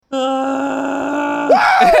Yeah!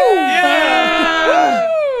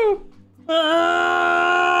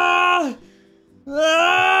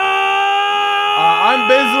 I'm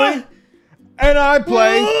Bisley, and I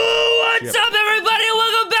play. What's up, everybody?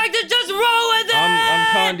 Welcome back to Just Roll With It!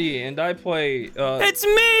 I'm Condi, and I play. It's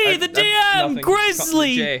me, the DM, nothing.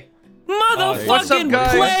 Grizzly! Jay. What's up, Motherfucking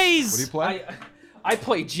guys? plays! What do you play? I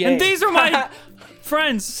play Jay. And these are my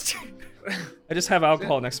friends. I just have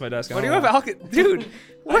alcohol next to my desk. What do you have alcohol? Dude,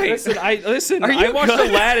 wait. Listen. Are you I watched good?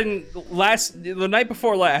 Aladdin the night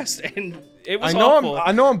before last, and it was I know awful.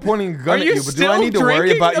 I know I'm pointing a gun Are at you you, but do I need to still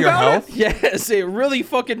worry about drinking your about health? Yes, it really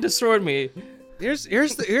fucking destroyed me. Here's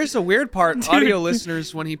the weird part, audio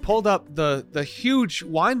listeners. When he pulled up the huge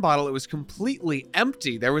wine bottle, it was completely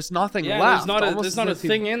empty. There was nothing Yeah, left. there's not a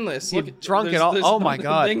thing in this. he drunk it all. there's Oh my not a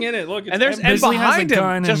God. thing in it. Look, it's And there's empty. and Bisley has a behind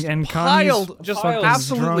gun him just and Connie's piled, just fucking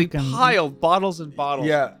absolutely drunk and- piled bottles and bottles.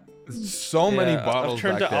 Yeah, so many Yeah, bottles I've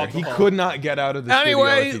turned back to there. He alcohol. could not get out of the studio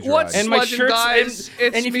Anyway, if he what's tried. And my legend, shirt's- guys?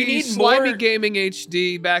 and It's if you me, need Slimy more- Gaming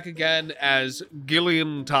HD, back again as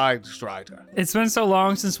Gillian Tidestrider. It's been so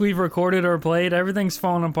long since we've recorded or played, everything's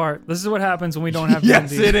falling apart. This is what happens when we don't have Yes,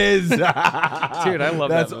 D&D. it is. Dude, I love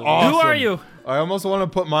That's that movie. awesome. Who are you? I almost want to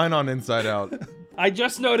put mine on Inside Out. I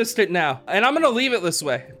just noticed it now, and I'm gonna leave it this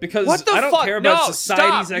way because What the I don't fuck? care about No, society's stop.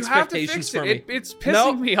 You have to expectations fix for it. me. It's pissing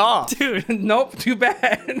Nope. me off. Dude, Nope, too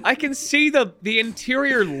bad. I can see the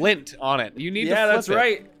interior lint on it. You need to Yeah, flip that's it.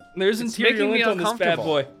 right. There's It's interior making me lint on this bad uncomfortable.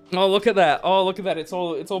 boy. Oh, look at that. Oh, look at that. It's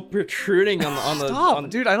all protruding on the. Stop, on,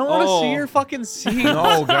 dude. I don't want to oh. see your fucking seam.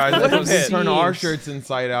 No, guys, Look let's at just turn our seams. shirts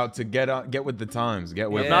inside out to get with the times.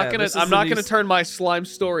 Get with Yeah. it. I'm not gonna. this is I'm the not new gonna turn my slime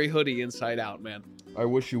story hoodie inside out, man. I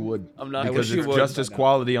wish you would. I'm not. Because wish you it's would. just as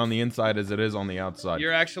quality on the inside as it is on the outside.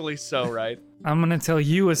 You're actually so right. I'm gonna tell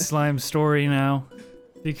you a slime story now,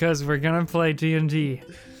 because we're gonna play D&D,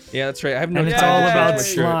 Yeah, that's right. I have no. and it's time all to change about my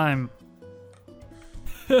shirt. slime.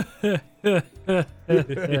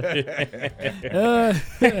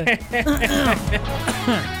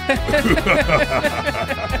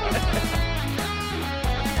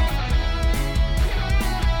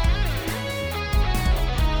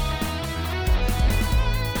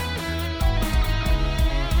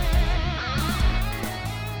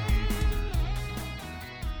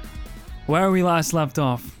 Where we last left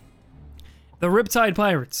off, the Riptide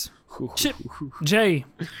Pirates, Chip, Jay,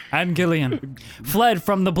 and Gillian, fled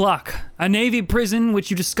from the block, a Navy prison which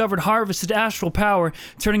you discovered harvested astral power,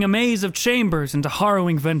 turning a maze of chambers into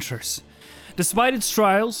harrowing ventures. Despite its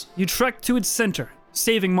trials, you trekked to its center,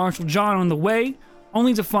 saving Marshal John on the way,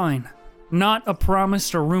 only to find not a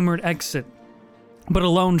promised or rumored exit, but a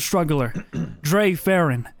lone struggler, Dre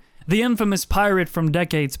Farron, the infamous pirate from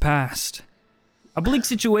decades past. A bleak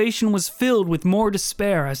situation was filled with more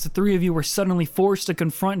despair as the three of you were suddenly forced to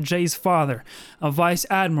confront Jay's father, a vice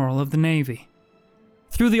admiral of the Navy.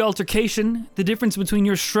 Through the altercation, the difference between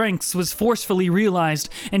your strengths was forcefully realized,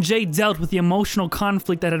 and Jay dealt with the emotional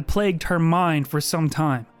conflict that had plagued her mind for some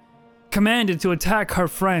time. Commanded to attack her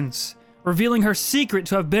friends, revealing her secret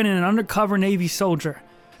to have been an undercover Navy soldier,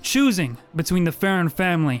 choosing between the Farron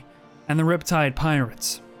family and the Riptide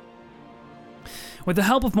Pirates. With the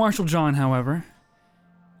help of Marshal John, however,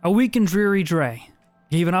 a weak and dreary Dre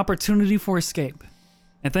gave an opportunity for escape,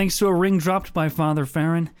 and thanks to a ring dropped by Father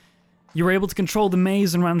Farron, you were able to control the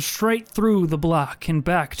maze and run straight through the block and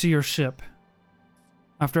back to your ship.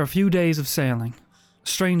 After a few days of sailing, a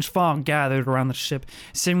strange fog gathered around the ship,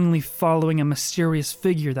 seemingly following a mysterious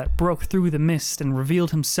figure that broke through the mist and revealed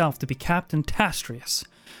himself to be Captain Tastrius,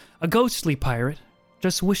 a ghostly pirate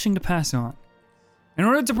just wishing to pass on. In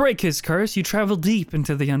order to break his curse, you travel deep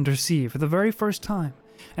into the undersea for the very first time,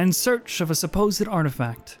 in search of a supposed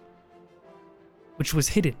artifact, which was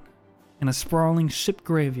hidden in a sprawling ship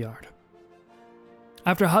graveyard.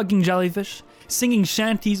 After hugging jellyfish, singing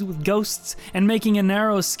shanties with ghosts, and making a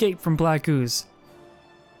narrow escape from Black Ooze,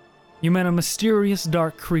 you met a mysterious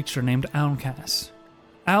dark creature named Alcas.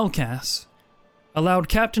 Alcas allowed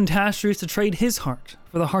Captain Tastrius to trade his heart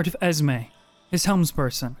for the heart of Esme, his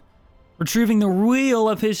helmsperson, retrieving the wheel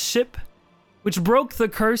of his ship, which broke the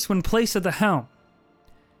curse when placed at the helm.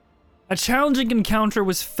 A challenging encounter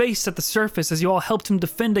was faced at the surface as you all helped him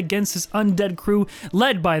defend against his undead crew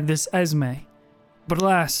led by this Esme. But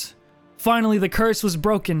alas, finally the curse was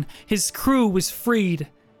broken, his crew was freed,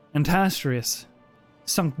 and Tastrius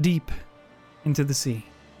sunk deep into the sea.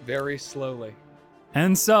 Very slowly.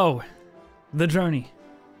 And so, the journey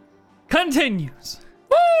continues.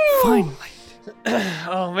 Woo! Finally.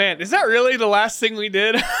 Oh man, is that really the last thing we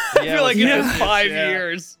did? I feel like yeah. it was 5 Yeah.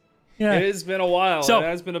 years. Yeah. It has been a while. So- it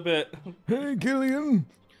has been a bit. Hey, Gillian,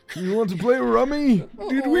 you want to play rummy?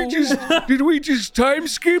 Did we just time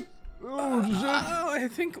skip? Oh, I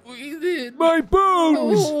think we did. My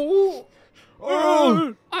bones! Oh.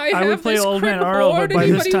 Oh! I would play Old Man Earl, but by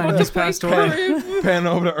this time he's passed away. Pan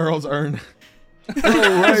over to Earl's urn.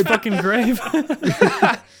 His fucking grave.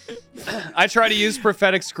 I try to use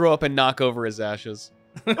prophetic screw up and knock over his ashes.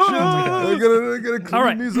 I gotta clean All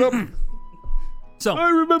right. these up. So, I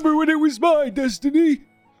remember when it was my destiny.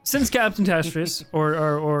 since Captain Tastrius,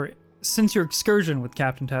 or since your excursion with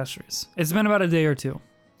Captain Tastrius, it's been about a day or two.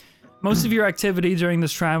 Most of your activity during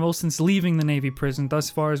this travel since leaving the Navy prison thus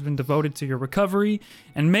far has been devoted to your recovery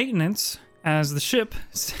and maintenance, as the ship,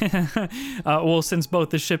 since both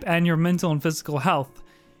the ship and your mental and physical health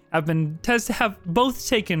have both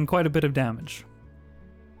taken quite a bit of damage.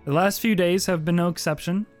 The last few days have been no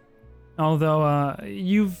exception, although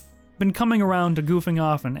you've been coming around to goofing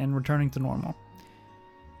off and returning to normal.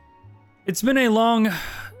 It's been a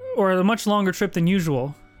much longer trip than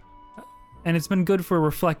usual, and it's been good for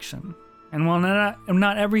reflection. And while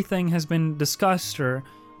not everything has been discussed or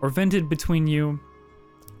vented between you,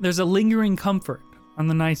 there's a lingering comfort on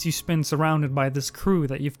the nights you spend surrounded by this crew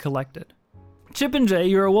that you've collected. Chip and Jay,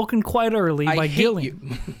 you're awoken quite early by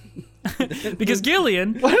Gillian. Because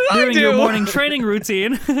Gillian, during your morning training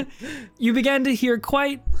routine, you began to hear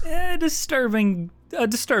quite a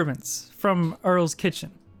disturbance from Earl's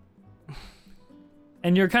kitchen.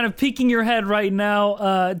 And you're kind of peeking your head right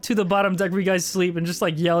now to the bottom deck where you guys sleep and just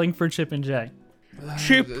like yelling for Chip and Jay.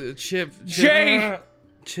 Chip. Jay!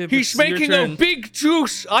 Chip, He's making a big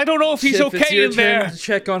juice. I don't know if he's Chip, it's okay your in there. turn to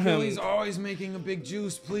check on him. He's always making a big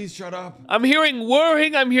juice. Please shut up. I'm hearing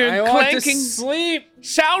whirring. I'm hearing I want to clanking. sleep.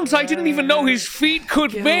 Sounds I didn't even know his feet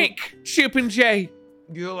could make. Chip and Jay.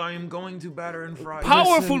 Gil, I am going to batter and fry.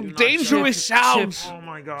 Powerful, Listen, do not dangerous shut up. sounds. Oh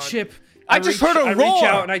my god. Chip. I just heard a I roar. reach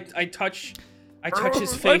out and I touch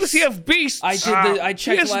his face. Why does he have beasts? I He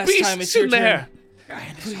checked has last beasts time. It's your in there. turn.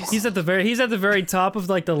 He's at the very top of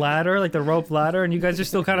like the ladder, like the rope ladder, and you guys are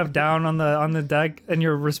still kind of down on the deck in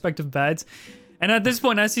your respective beds. And at this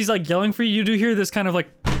point, as he's like yelling for you, you do hear this kind of like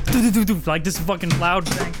this fucking loud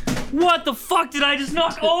bang. What the fuck did I just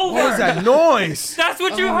knock over? What is that noise? That's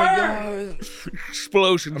what you heard.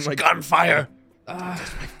 Explosions, gunfire.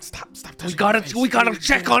 Stop We gotta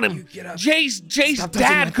check on him. get up. Jay's touching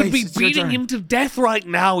dad my could face. be It's your beating turn. him to death right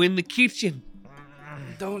now in the kitchen.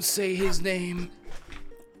 Don't say his name.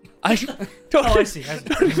 I don't, Oh, I see.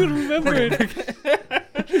 don't even remember it.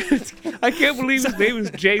 I can't believe his name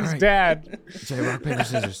is Jay's All right. dad. Jay, rock, paper,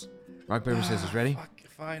 scissors. Rock, paper, scissors. Ready? Fuck,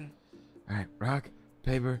 fine. All right. Rock,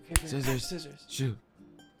 paper, scissors. Scissors. Shoot.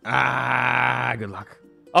 Good luck.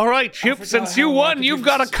 All right, Chip, forgot since how you I won, could you've do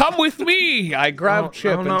got to this. come with me. I grab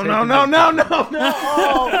Chip and No. take him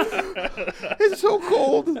It's so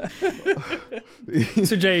cold.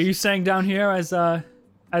 So Jay, are you staying down here as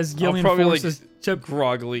Gillian probably, forces Chip?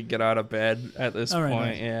 Groggily get out of bed at this All right,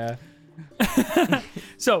 point. nice. Yeah.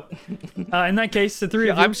 So, in that case, the three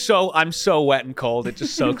of you. I'm so wet and cold. It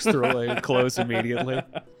just soaks through my clothes immediately.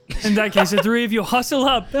 In that case, the three of you hustle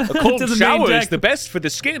up Cold to the main shower deck. is the best for the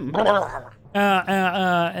skin.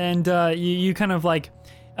 And you kind of like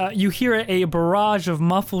you hear a barrage of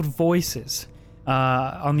muffled voices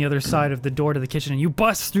on the other side of the door to the kitchen, and you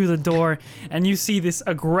bust through the door and you see this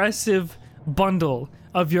aggressive bundle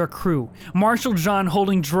of your crew. Marshal John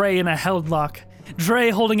holding Dre in a headlock. Dre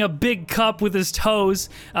holding a big cup with his toes,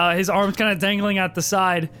 his arms kind of dangling at the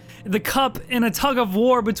side. The cup in a tug of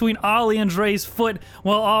war between Ollie and Dre's foot,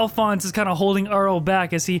 while Alphonse is kind of holding Earl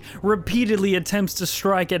back as he repeatedly attempts to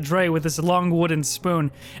strike at Dre with this long wooden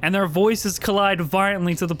spoon. And their voices collide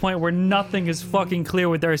violently to the point where nothing is fucking clear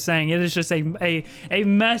what they're saying. It is just a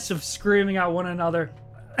mess of screaming at one another.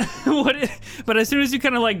 But as soon as you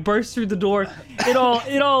kind of like burst through the door, it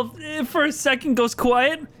all for a second goes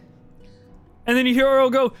quiet. And then you hear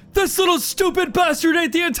Earl go, "This little stupid bastard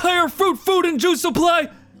ate the entire fruit, food, and juice supply!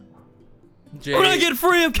 Jay, When I get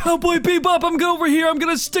free of Cowboy Bebop, I'm going over here, I'm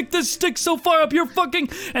gonna stick this stick so far up your fucking..."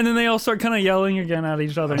 And then they all start kind of yelling again at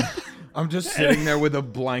each other. I'm just sitting there with a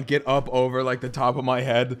blanket up over like the top of my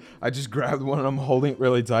head. I just grabbed one and I'm holding it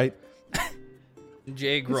really tight.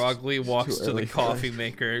 Jay groggily walks too to early the for coffee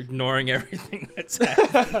maker, ignoring everything that's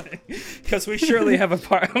happening. Because we surely have a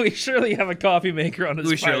coffee maker on this.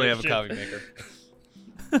 We surely have a pirate coffee ship.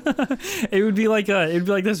 maker. It would be like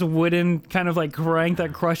this wooden kind of like crank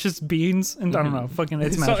that crushes beans, and I don't know, fucking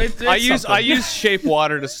it's So magic. it's I use shape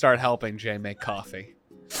water to start helping Jay make coffee.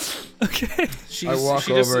 Okay. I walk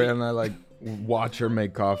over and I like watch her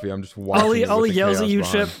make coffee. I'm just watching. Ollie it with the yells at chaos you,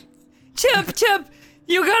 behind. Chip,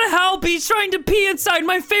 you gotta help! He's trying to pee inside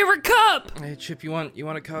my favorite cup. Hey Chip, you want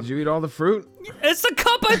a cup? Did you eat all the fruit? It's the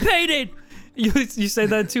cup I painted. You say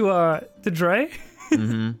that to Dre?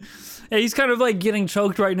 Yeah, he's kind of like getting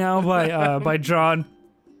choked right now by John,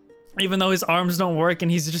 even though his arms don't work and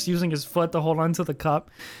he's just using his foot to hold onto the cup.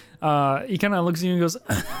 He kind of looks at you and goes,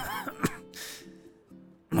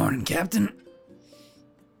 "Morning, Captain.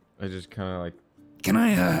 I just kind of like Can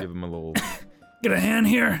I give him a little. get a hand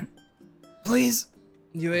here, please?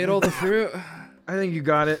 You ate all the fruit? I think you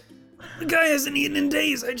got it. The guy hasn't eaten in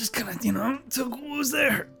days. I just kind of, took what was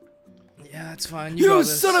there." Yeah, that's fine. You got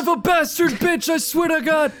this. son of a bastard bitch! I swear to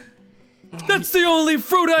God, that's the only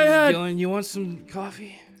fruit I had. Gillian, you want some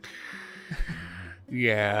coffee?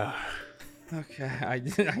 Yeah. Okay, I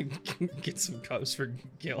get some cups for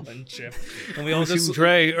Gil and Chip, and we all Listen, just.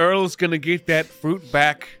 Dre, Earl's gonna get that fruit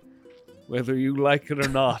back, whether you like it or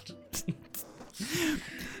not.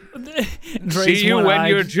 Dre's See you when one-eyed.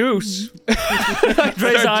 you're juice.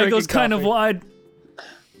 Dre's eye goes drinking kind of coffee. wide.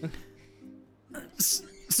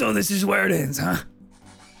 So this is where it ends, huh?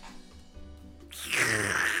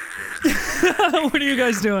 What are you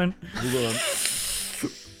guys doing?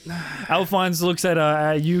 Alphonse looks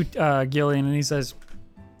at you, Gillian, and he says,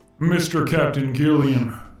 Mr. Captain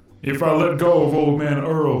Gillian, if I let go of old man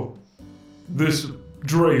Earl, this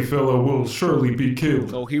Dre fella will surely be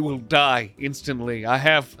killed. Oh, he will die instantly. I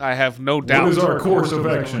have no doubt. What is our course of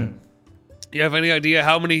action? You have any idea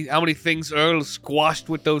how many things Earl squashed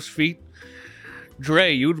with those feet?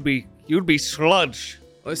 Dre, you'd be sludge.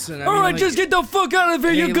 Listen, "All right, just get the fuck out of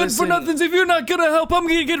here. Hey, You're good listen. for nothings. If you're not gonna help, I'm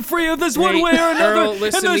gonna get free of this one Hey, way or another. Earl,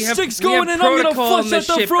 listen, and we the have- stick's we going, have and I'm gonna protocol on flush out this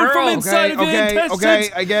the ship. fruit from Earl. inside of your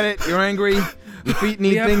intestines." I get it. You're angry. Your feet need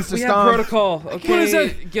we have, things to we have stomp. protocol. Okay, What is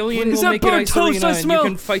that? Gillian Is will that make it burnt toast Icerina, I and you smell?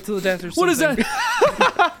 can fight to the death or something. What is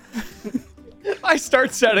that? I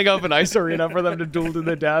start setting up an ice arena for them to duel to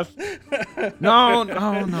the death. No.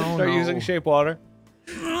 Start using shape water.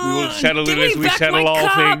 We will settle Give it me as we back settle my all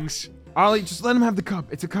cup! things. Ollie, just let him have the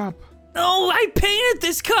cup. It's a cup. No, I painted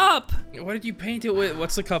this cup. What did you paint it with?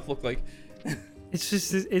 What's the cup look like? It's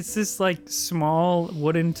this like small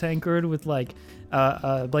wooden tankard with like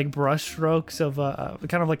brush strokes of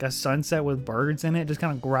kind of like a sunset with birds in it, just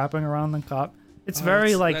kind of wrapping around the cup. It's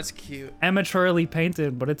very like That's cute. amateurly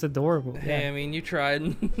painted, but it's adorable. Hey, I mean, you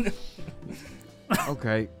tried.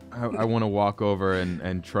 Okay. I want to walk over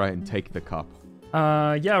and try and take the cup.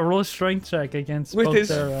 Yeah, roll a strength check against With both his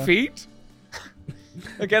their, feet?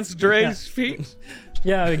 Against Dre's feet?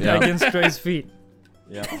 Yeah, Yeah. against Dre's feet.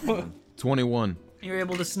 Yeah. 21. You're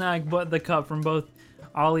able to snag the cup from both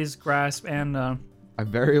Ollie's grasp and. I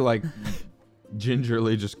very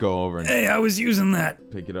gingerly just go over and Hey, I was using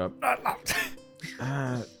that. pick it up.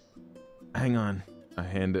 Hang on. I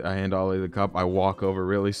hand Ollie the cup. I walk over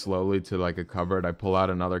really slowly to like a cupboard. I pull out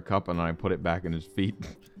another cup and I put it back in his feet.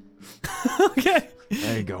 Okay.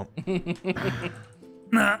 There you go.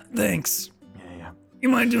 Nah, thanks. Yeah. You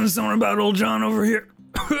mind doing something about old John over here?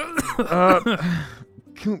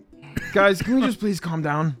 Guys, can we just please calm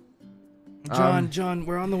down? John,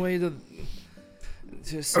 we're on the way to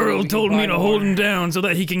so Earl we can told me buy to more. hold him down so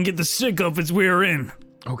that he can get the sick off its rear end.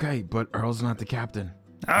 Okay, but Earl's not the captain.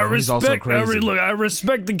 I He's also respect. crazy. Look, I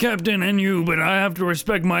respect the captain and you, but I have to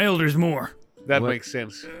respect my elders more. That What? makes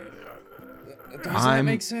sense. Does that I'm-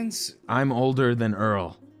 make sense? I'm older than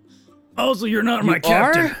Earl. Also, you're not my You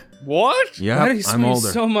captain. are? What? Yeah, That I'm explains older.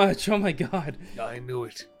 so much. Oh my god. I knew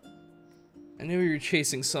it. I knew you were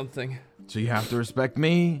chasing something. So you have to respect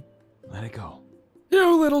me. Let it go.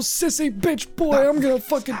 You little sissy bitch boy! I'm gonna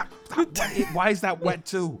fucking. Why is that wet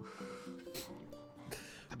too?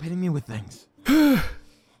 Stop hitting me with things.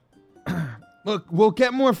 Look, we'll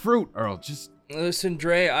get more fruit, Earl. Just Listen,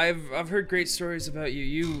 Dre, I've heard great stories about you.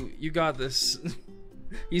 You got this.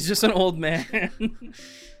 He's just an old man.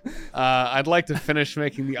 I'd like to finish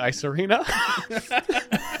making the ice arena.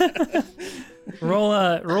 Roll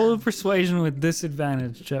a persuasion with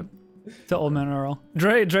disadvantage, Chip. To old man Earl.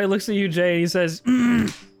 Dre looks at you, Jay. He says,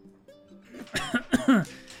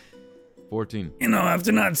 14. "You know,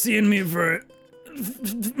 after not seeing me for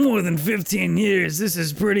more than 15 years, this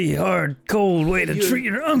is pretty hard, cold way to treat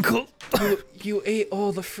your uncle." You ate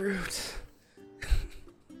all the fruit.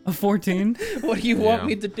 A 14. What do you want Yeah.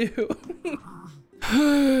 me to do?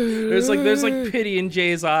 there's like pity in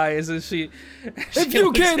Jay's eyes as she If you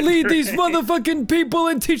looks can't at lead Dre. these motherfucking people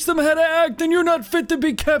and teach them how to act, then you're not fit to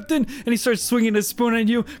be captain. And he starts swinging his spoon at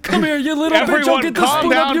you. Come here, you little bitch! I'll Everyone, get the calm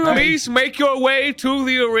spoon up down, your. please. Make your way to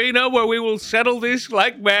the arena where we will settle this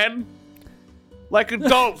like men, like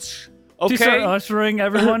adults. Do you start Okay. ushering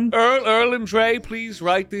everyone? Earl and Dre, please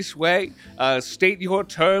right this way. State your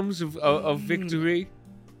terms of victory.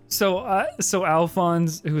 So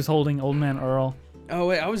Alphonse, who's holding Old Man Earl, Oh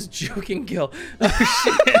wait, I was joking, Gil.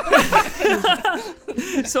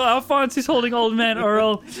 So Alphonse is holding Old Man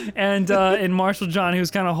Earl, and Marshall John,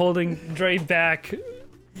 who's kind of holding Dre back. Dude,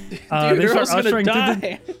 They start Earl's gonna ushering through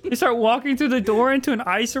die. They start walking through the door into an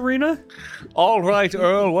ice arena. All right,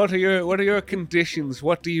 Earl. What are your conditions?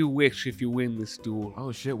 What do you wish if you win this duel?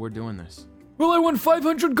 Oh shit, we're doing this. Well, I want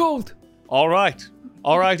 500 gold. All right.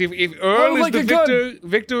 If Earl is like the a gun.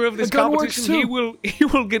 victor of this A gun works competition, he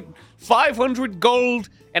will get 500 gold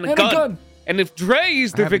and a gun. And if Dre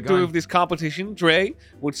is the have a victor gun. of this competition, Dre,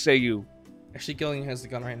 what say you? Actually, Gillian has the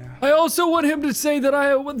gun right now. I also want him to say that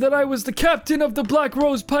I was the captain of the Black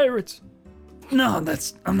Rose Pirates. No,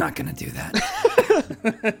 I'm not gonna do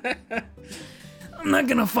that. I'm not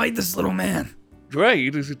gonna fight this little man. Dre,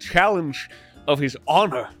 it is a challenge of his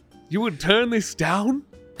honor. You would turn this down?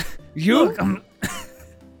 You?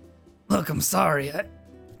 Look, I'm sorry. I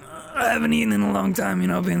haven't eaten in a long time,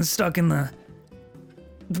 being stuck in the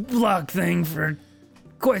block thing for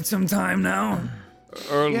quite some time now.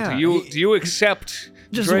 Earl, Yeah, do you accept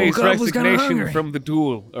Just Dre's woke up, was kinda resignation hungry. from the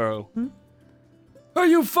duel, Earl? Are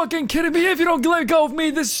you fucking kidding me? If you don't let go of me,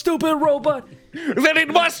 this stupid robot. Then it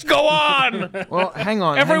must go on! Well, hang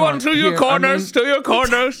on. Everyone hang on. to your Here, corners, to your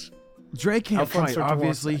corners! Dre can't Alphonse fight. start to walk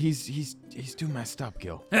Obviously, he's too messed up,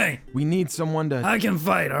 Gil. Hey, We need someone to. I can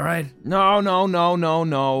fight, all right? No.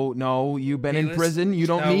 You've been in let's- prison. You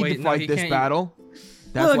don't no, need wait, to no, fight he this can't- battle.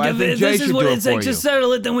 That's Look, why I if think Jay this should is what do it it for takes to you.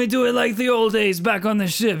 settle it, then we do it like the old days back on the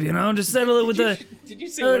ship, Just settle it with the... Did you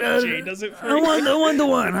say what Jay does it for? I want the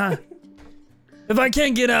one-to-one, huh? If I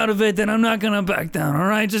can't get out of it, then I'm not gonna back down, all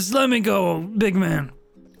right? Just let me go, big man.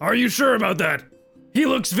 Are you sure about that? He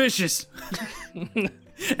looks vicious.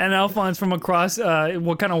 And Alphonse from across, kind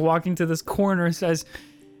of walking to this corner, says,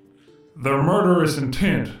 The murderous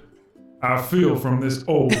intent I feel from this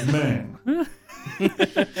old man.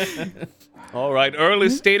 All right, Earl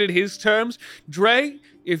has stated his terms. Dre,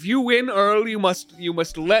 if you win, Earl, you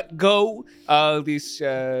must let go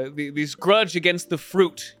this grudge against the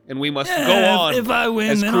fruit, and we must go on. If I win,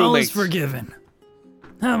 as then all is crewmates. forgiven.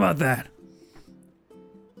 How about that?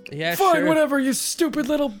 Yeah, Fine, sure. whatever, you stupid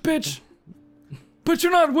little bitch. But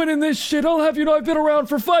you're not winning this shit. I'll have you know I've been around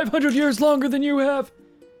for 500 years longer than you have.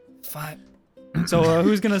 So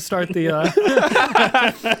who's gonna start the?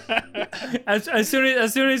 As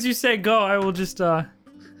soon as you say go, I will just.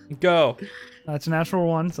 Go. That's a natural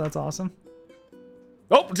one, so that's awesome.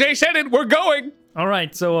 Oh, Jay said it. We're going. All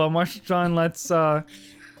right, so Marshall John, let's Make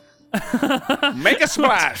a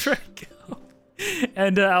splash.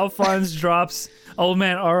 and Alphonse drops Old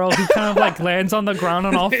Man Earl, who kind of like lands on the ground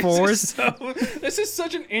on all fours. This is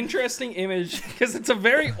such an interesting image because it's a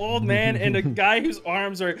very old man and a guy whose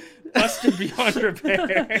arms are busted beyond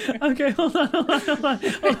repair. Okay, hold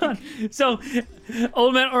on. So,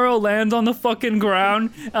 Old Man Earl lands on the fucking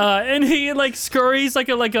ground, and he like scurries like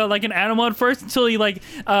an animal at first until he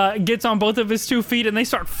gets on both of his 2 feet, and they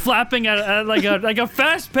start flapping at like a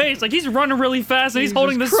fast pace. Like he's running really fast, and he's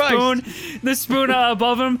holding the spoon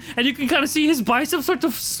above him, and you can kind of see his biceps start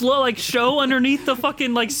to show underneath the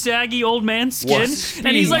fucking saggy old man skin,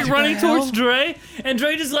 and he's like running towards Dre, and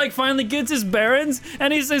Dre just finally gets his bearings,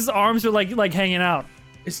 and his arms are like hanging out.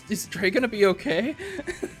 Is Dre gonna be okay?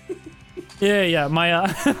 Yeah. My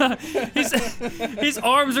his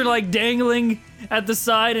arms are dangling at the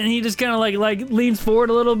side, and he just kind of leans forward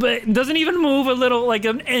a little bit, and doesn't even move a little,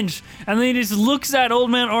 an inch, and then he just looks at Old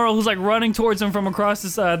Man Earl, who's running towards him from across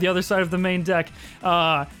the other side of the main deck.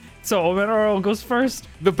 So Old Man Earl goes first.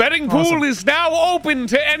 The betting pool is now open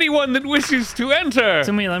to anyone that wishes to enter.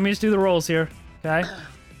 To me, let me just do the rolls here. Okay.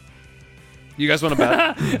 You guys want to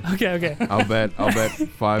bet? Okay. I'll bet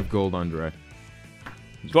 5 gold on Dre.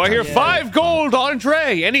 Do I hear 5 gold on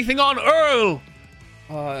Dre? Anything on Earl?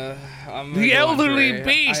 I'm The gonna go on elderly Dre.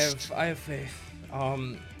 beast. I have faith.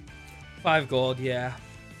 5 gold, yeah.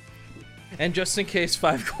 And just in case,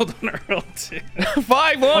 5 gold on Earl too.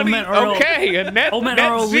 5 on Man Earl- okay, a net, Old Man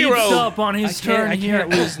net Earl 0. leaps up on his turn I here, can't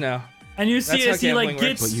lose now. and you see That's as he how gambling works.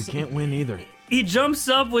 gets. But you can't win either. He jumps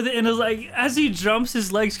up with it, and is as he jumps,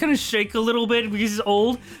 his legs kind of shake a little bit because he's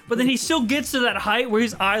old. But then he still gets to that height where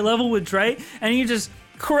he's eye level with Dre, and he just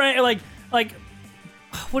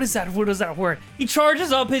what is that? What is that word? He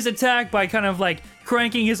charges up his attack by kind of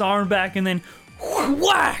cranking his arm back, and then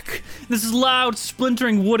whack! This loud,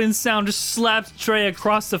 splintering wooden sound just slaps Dre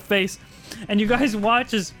across the face, and you guys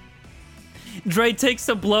watch as Dre takes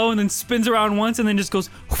the blow and then spins around once and then just goes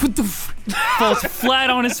falls flat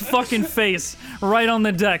on his fucking face right on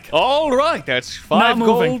the deck. All right, that's 5 Not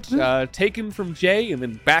moving. gold taken from Jay and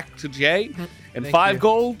then back to Jay, and Thank 5 you.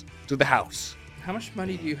 gold to the house. How much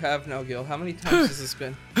money do you have now, Gil? How many times has this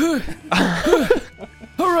been?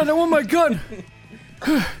 All right, I want my gun.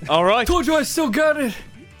 All right. Told you I still got it.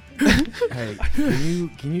 Hey,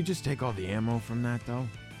 can you just take all the ammo from that though?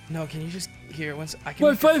 No, can you just here once I can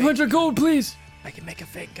My make a fake- 500 gold, please. I can make a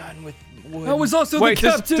fake gun with wood. I was also the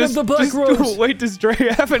captain of the Black Rose. Wait, does Dre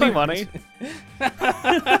have any money?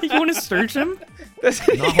 You want to search him? No,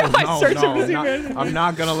 search him as he I'm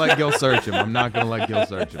not gonna let Gil search him.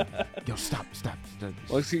 Gil, stop.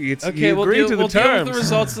 Well, see, it's, Okay, you we'll agree deal, to the we'll deal with terms. the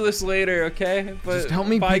results of this later, okay? But Just help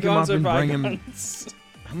me pick him bygones up and are bring him- bygones.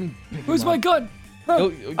 Let me pick him Where's up. my gun?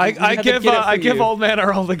 I give Old Man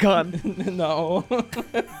Earl the gun. No.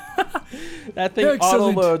 That thing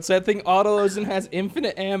Excellent. auto-loads. That thing auto-loads and has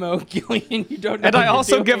infinite ammo. Gillian, you don't know And what I you're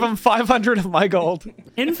also give doing. him 500 of my gold.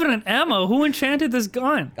 Infinite ammo. Who enchanted this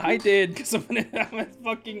gun? I did, because I'm a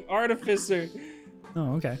fucking artificer.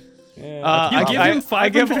 Oh, okay. Yeah. You give him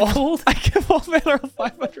 500 gold? I give Old Man Earl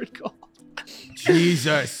 500 gold.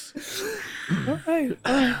 Jesus. All right.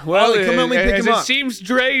 Well, Ollie, come help me pick as him it up. seems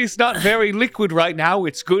Dre is not very liquid right now,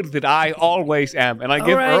 it's good that I always am. And I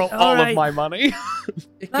give right, Earl all right. of my money.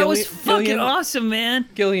 That was fucking awesome, man.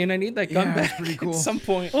 Gillian, I need that gun Yeah, that's back pretty cool. at some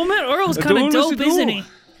point. Oh man, Earl's A kind duel of is a dope, isn't duel. he?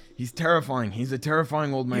 He's terrifying. He's a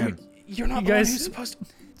terrifying old man. You're not You the one guys- who's supposed to...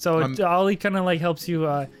 So I'm- Ollie kind of like helps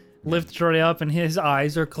you lift Dre up, and his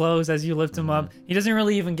eyes are closed as you lift him up. He doesn't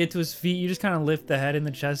really even get to his feet. You just kind of lift the head and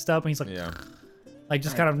the chest up, and he's like, Yeah.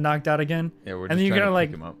 just kind of knocked out again. Yeah, we're And just then you trying gotta, to like-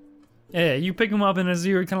 pick him up. Yeah, you pick him up, and as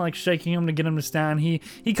you're kind of like shaking him to get him to stand, he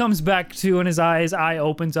comes back to, and his eye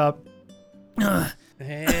opens up.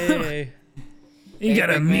 Hey. You got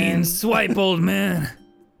a big mean man. swipe, old man.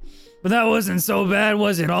 But that wasn't so bad,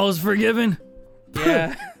 was it? All's forgiven.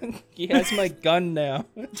 Yeah. He has my gun now.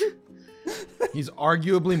 He's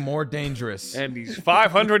arguably more dangerous. And he's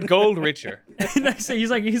 500 gold richer. Next thing, he's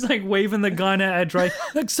like waving the gun at Dre.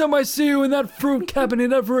 Next time I see you in that fruit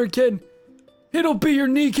cabinet ever again, it'll be your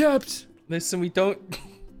kneecaps. Listen, we don't...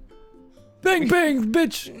 Bang bang,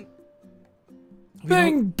 bitch.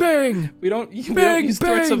 Bang bang. We don't use Bang,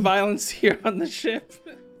 threats of bang. violence here on the ship.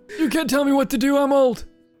 You can't tell me what to do. I'm old.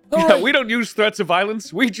 All Yeah, right. we don't use threats of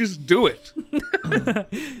violence, we just do it.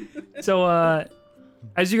 So,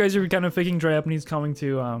 as you guys are kind of picking Dre up and he's coming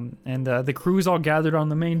to, and the crew's all gathered on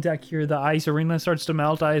the main deck here, the ice arena starts to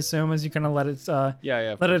melt, I assume, as you kind of let it,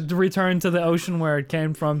 Yeah. let it return to the ocean where it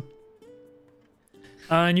came from.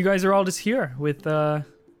 And you guys are all just here with the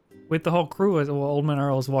whole crew as Old Man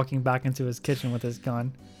Earl is walking back into his kitchen with his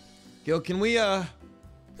gun. Gil, can we I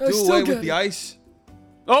do still away got with the it. ice?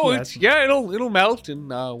 Oh, Yeah, it'll melt in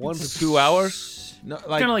 1 to 2 hours. No,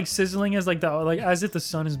 Kind of like sizzling as as if the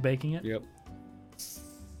sun is baking it. Yep.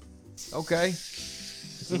 okay.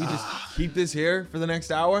 Can we just keep this here for the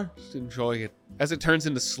next hour? Just enjoy it. As it turns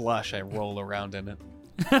into slush, I roll around in it.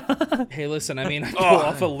 Hey, listen, I mean, I pull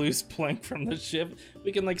off a loose plank from the ship.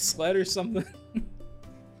 We can, like, sled or something.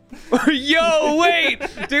 Yo, wait!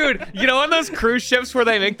 Dude, you know on those cruise ships where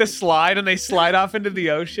they make the slide and they slide off into the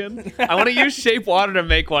ocean? I want to use shape water to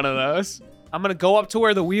make one of those. I'm going to go up to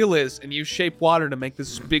where the wheel is and use shape water to make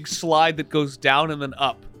this big slide that goes down and then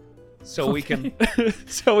up. So we can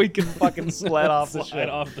fucking sled off the Slide ship.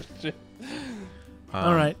 off the ship.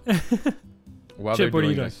 All right. While Chip, they're what are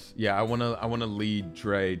you doing doing? this, yeah, I wanna lead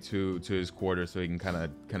Dre to his quarters so he can kind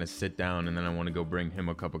of sit down, and then I want to go bring him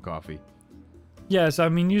a cup of coffee. Yeah, so I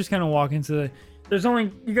mean, you just kind of walk into the. There's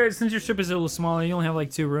only you guys since your ship is a little smaller. You only have like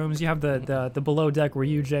 2 rooms. You have the below deck where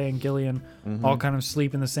you, Jay, and Gillian all kind of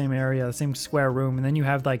sleep in the same area, the same square room, and then you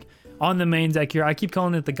have like on the main deck here. I keep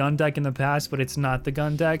calling it the gun deck in the past, but it's not the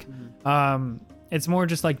gun deck. It's more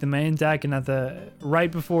just like the main deck, and at the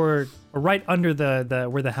right under the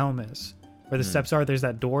where the helm is, where the steps are. There's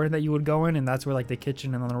that door that you would go in, and that's where like the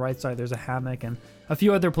kitchen. And on the right side, there's a hammock and a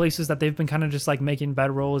few other places that they've been kind of just like making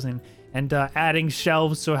bedrolls and adding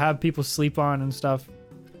shelves to have people sleep on and stuff.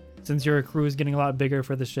 Since your crew is getting a lot bigger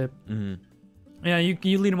for the ship. Yeah, you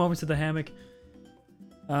lead him over to the hammock.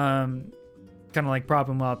 Kind of like prop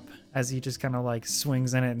him up as he just kind of like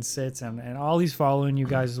swings in it and sits, and Ollie's following you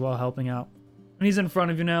guys as well, helping out. And he's in front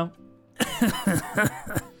of you now.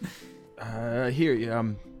 Here, yeah,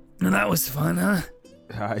 And that was fun,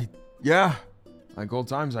 huh? yeah, like old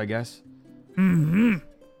times, I guess.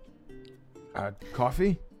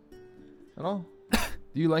 Coffee? At all? Do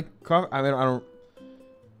you like coffee? I mean, I don't.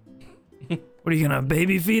 What are you gonna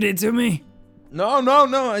baby feed it to me? No.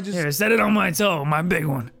 I just. Here, set it on my toe, my big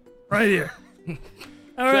one, right here.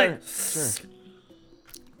 All right. Sure.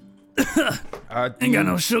 Ain't got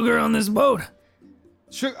no sugar on this boat.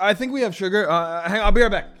 Sugar, I think we have sugar. Hang on, I'll be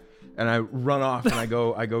right back. And I run off and I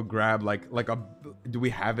go grab like a. Do we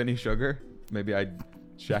have any sugar? maybe I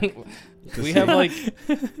check. We have like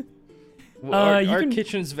our you can-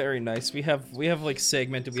 kitchen's very nice. We have like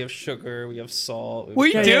segmented. We have sugar. We have salt.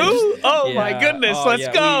 We Yeah, do? yeah. Oh my Yeah. goodness, Oh, let's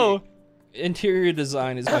yeah, go. Interior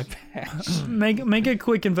design is my passion. Make a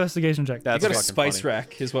quick investigation check. We That's got a fucking spice funny.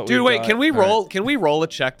 rack, is what Dude, we wait, got. can we All right. roll? Can we roll a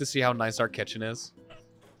check to see how nice our kitchen is?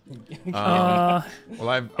 Uh, Well,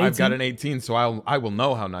 I've got 18? an 18, so I will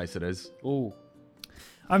know how nice it is. Ooh.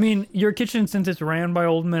 I mean, your kitchen, since it's ran by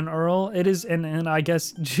Old Man Earl, it is, and I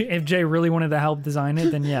guess if Jay really wanted to help design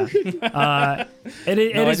it, then yeah. It No,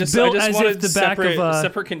 I is just built wanted as if the back separate, of a.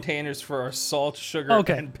 separate containers for our salt, sugar,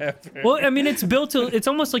 Okay. and pepper. Well, I mean, it's built to. It's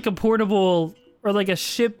almost like a portable or like a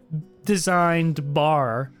ship designed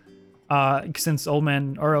bar. Since Old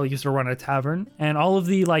Man Earl used to run a tavern, and all of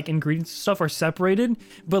the like ingredients and stuff are separated,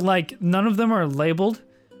 but like none of them are labeled,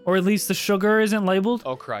 or at least the sugar isn't labeled.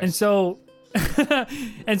 Oh, Christ. And so,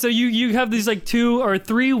 and so you have these like 2 or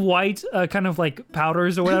 3 white kind of like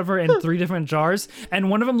powders or whatever in 3 different jars, and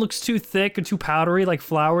one of them looks too thick or too powdery, like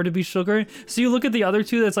flour, to be sugar. So you look at the other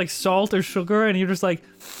 2 that's like salt or sugar, and you're just like,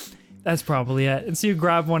 that's probably it. And so you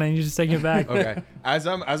grab one and you just take it back. Okay. As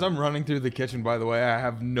I'm running through the kitchen, by the way, I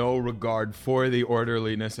have no regard for the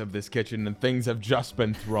orderliness of this kitchen, and things have just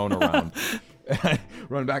been thrown around. I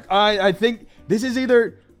run back. I think this is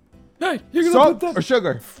either Hey, you're gonna salt put that. or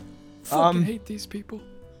sugar. Fucking hate these people.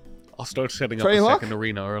 I'll start setting up Trey a Luck? second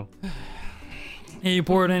arena, Earl. And you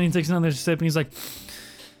pour it in. He takes another sip, and he's like,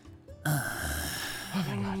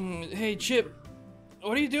 Hey, Chip,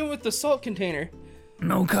 what are you doing with the salt container?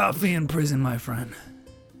 "No coffee in prison, my friend."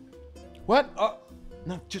 What?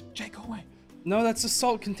 No, just Jay, go away. No, that's a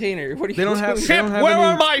salt container. What are you They don't have- doing? They don't have Where any-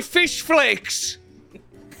 are my fish flakes?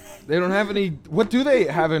 They don't have any. What do they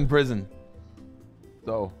have in prison?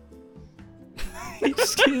 Though. He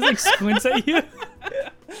just he, like squints at you.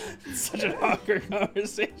 Such an awkward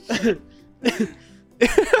conversation.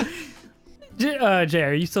 Jay,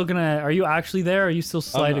 are you still gonna? Are you actually there? Or are you still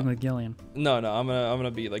sliding not. with Gillian? No, I'm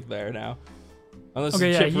gonna be like there now. Unless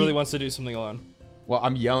Okay, yeah, Chip he- really wants to do something alone. Well,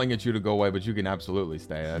 I'm yelling at you to go away, but you can absolutely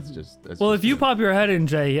stay. That's just. Well, if you pop your head in,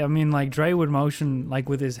 Jay, I mean, like Dre would motion like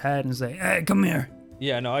with his head and say, "Hey, come here,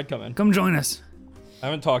 Yeah, no, I'd come in. come join us." I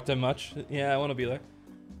haven't talked to him much. Yeah, I want to be there.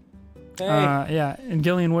 Hey, Yeah. And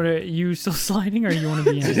Gillian, what are you still sliding, or you want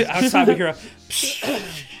to be in? outside we hear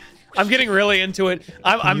I'm getting really into it.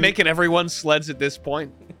 I'm making everyone sleds at this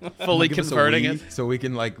point. Fully Give us a converting Wii it. so we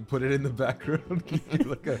can like put it in the background.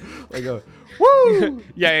 like a woo.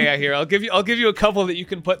 Yeah. Here, I'll give you a couple that you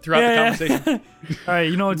can put throughout the conversation. All right,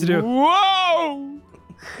 you know what to do. Whoa!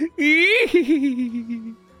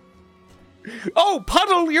 Oh,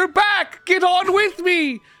 Puddle, you're back! Get on with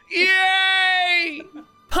me! Yay!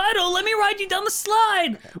 Puddle, let me ride you down the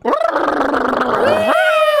slide.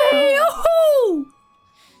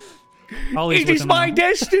 Ollies It with is him my now.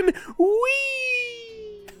 destiny.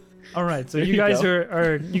 Whee! All right, so There you you guys go.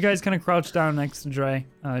 are you guys kind of crouch down next to Jay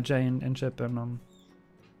and Chip, and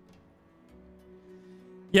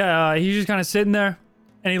yeah, he's just kind of sitting there,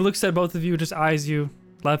 and he looks at both of you, just eyes you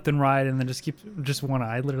left and right, and then just keeps just one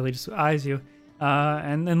eye, literally just eyes you,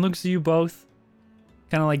 and then looks at you both,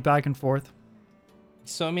 kind of like back and forth.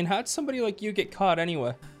 So, I mean, how'd somebody like you get caught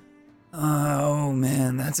anyway? Oh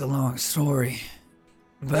man, that's a long story.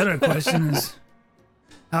 The better question is,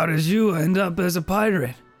 how did you end up as a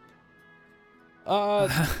pirate?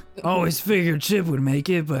 Always figured Chip would make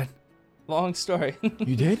it, but Long story.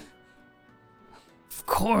 You did? of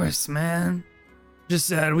course, man. Just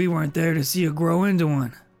sad we weren't there to see you grow into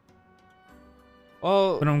one.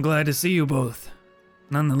 Well, But I'm glad to see you both,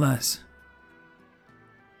 nonetheless.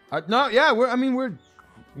 No, yeah, we're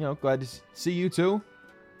glad to see you too.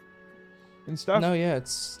 And stuff. no, yeah,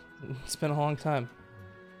 it's been a long time.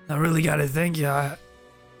 I really gotta thank you.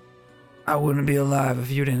 I wouldn't be alive if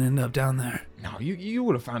you didn't end up down there. No, you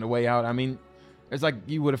would have found a way out. I mean, it's like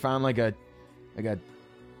you would have found like a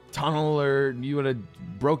tunnel, or you would have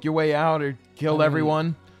broke your way out, or killed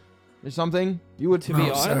everyone, or something. You would. To be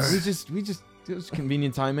No, honest, sir. we just it was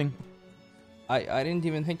convenient timing. I didn't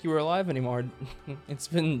even think you were alive anymore. It's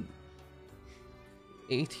been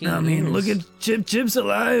 18 I mean, years. look at Chip. Chip's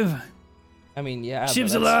alive. I mean, yeah. but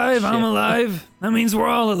Chip's that's alive. I'm shit. alive. That means we're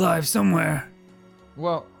all alive somewhere.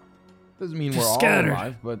 Well, doesn't mean Just we're scattered. all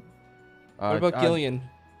alive, but. What about Gillian?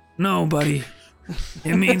 No, buddy.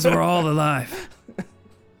 It means we're all alive.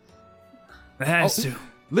 It has to.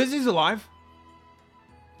 Lizzie's alive.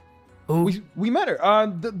 Who? We met her.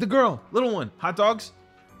 The girl, little one, hot dogs.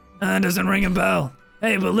 That doesn't ring a bell.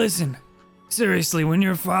 Hey, but listen. Seriously, when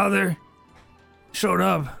your father showed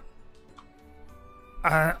up,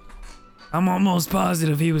 I'm almost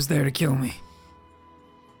positive he was there to kill me.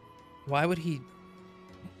 Why would he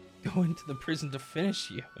go into the prison to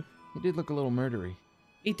finish you? He did look a little murdery.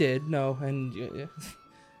 He did, no, and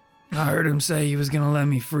I heard him say he was gonna let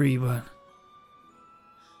me free, but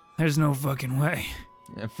there's no fucking way.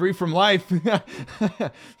 Yeah, free from life.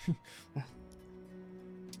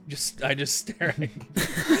 I just stare at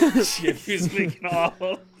Chip, who's making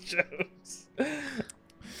awful jokes.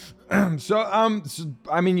 So,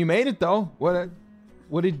 I mean, you made it though. What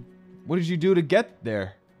did you do to get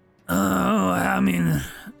there? Oh, I mean,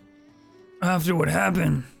 after what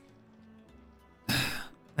happened,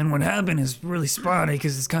 and what happened is really spotty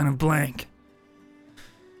because it's kind of blank.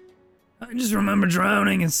 I just remember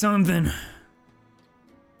drowning in something.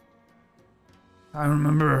 I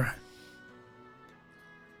remember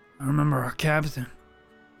our captain.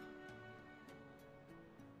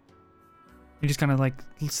 He just kind of like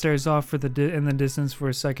stares off in the distance for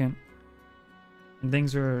a second, and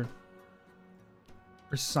things are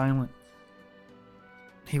silent.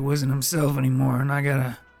 He wasn't himself anymore, and I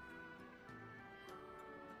gotta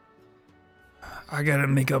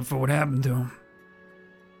make up for what happened to him.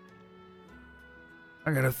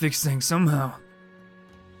 I gotta fix things somehow.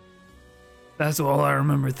 That's all I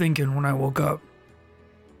remember thinking when I woke up.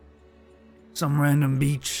 Some random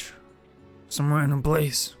beach, some random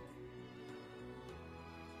place.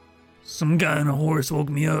 Some guy on a horse woke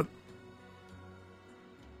me up.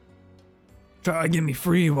 Tried to get me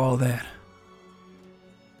free of all that.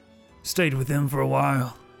 Stayed with him for a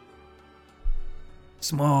while.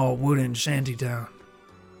 Small wooden shanty town.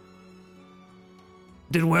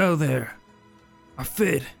 Did well there. I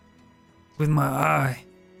fit with my eye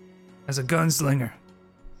as a gunslinger.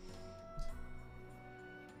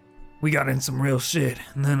 We got in some real shit,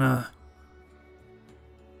 and then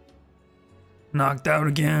knocked out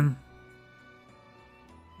again.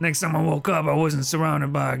 Next time I woke up, I wasn't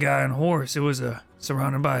surrounded by a guy on a horse. It was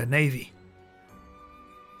surrounded by a navy.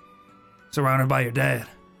 Surrounded by your dad.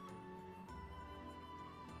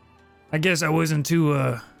 I guess I wasn't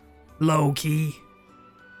too low key.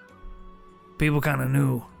 People kind of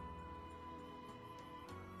knew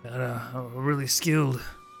that a really skilled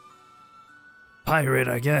pirate,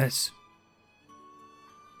 I guess,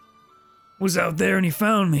 was out there, and he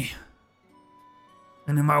found me.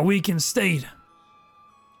 And in my weakened state,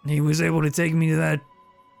 he was able to take me to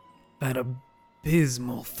that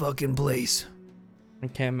abysmal fucking place. I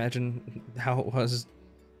can't imagine how it was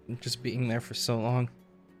just being there for so long.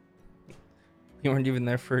 You weren't even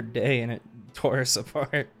there for a day, and it tore us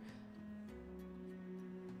apart.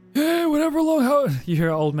 Hey, whatever long, you hear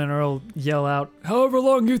Old Man Earl yell out, however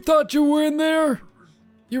long you thought you were in there,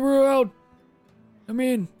 you were out. I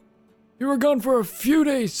mean, you were gone for a few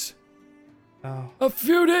days. Oh. A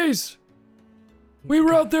few days. We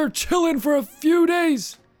were out there chilling for a few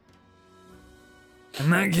days. In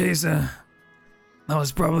that case, I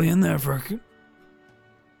was probably in there for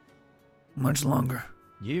much longer.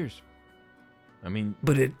 Years. I mean,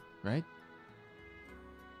 But it right?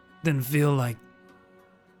 didn't feel like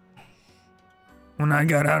when I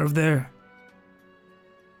got out of there.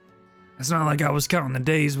 It's not like I was counting the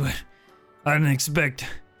days, but I didn't expect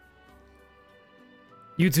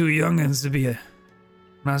you two youngins to be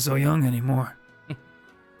not so young anymore.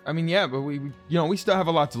 I mean, yeah, but we still have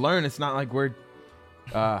a lot to learn. It's not like we're,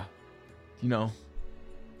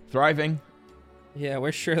 thriving. Yeah,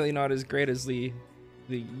 we're surely not as great as the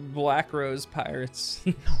Black Rose pirates.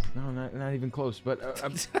 No, not even close. But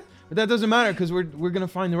but that doesn't matter because we're gonna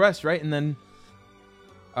find the rest, right? And then,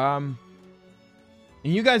 and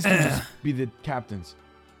you guys can just be the captains.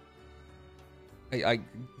 I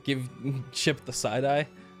give Chip the side eye.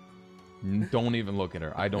 Don't even look at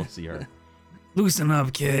her. I don't see her. Loosen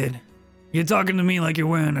up, kid. You're talking to me like you're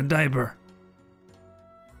wearing a diaper.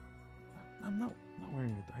 I'm not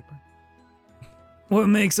wearing a diaper. What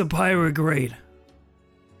makes a pirate great?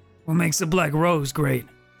 What makes a Black Rose great?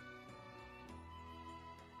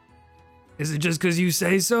 Is it just because you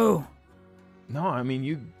say so? No, I mean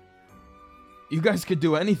you guys could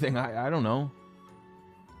do anything. I don't know.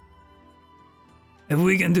 If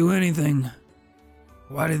we can do anything,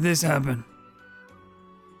 why did this happen?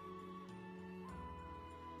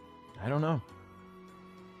 I don't know.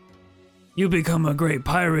 You become a great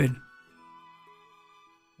pirate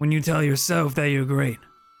when you tell yourself that you're great.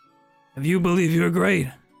 If you believe you're great,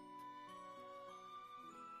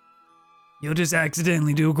 you'll just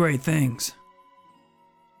accidentally do great things.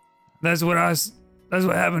 That's what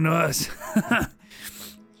happened to us.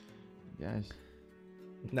 Guys.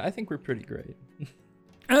 No, I think we're pretty great.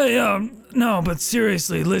 Hey, no, but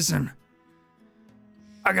seriously, listen.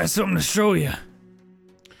 I got something to show you.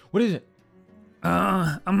 What is it?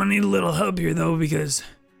 I'm gonna need a little help here though, because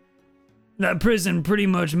that prison pretty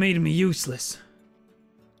much made me useless.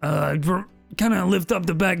 Kind of lift up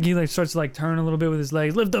the back. He like starts to like turn a little bit with his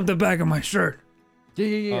legs. Lift up the back of my shirt.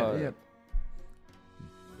 Yeah.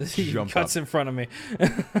 He Jump cuts up. in front of me.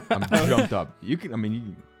 I'm jumped up. You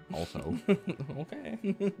can also. Okay.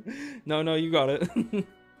 No, you got it.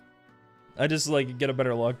 I just like get a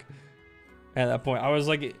better look. At that point, I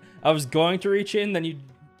was going to reach in, then you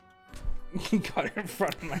got it in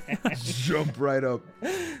front of my head. Jump right up.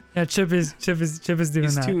 Yeah, Chip is doing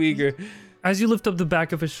He's that. too eager. As you lift up the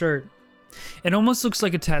back of his shirt, it almost looks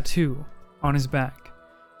like a tattoo on his back.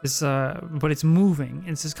 But it's moving.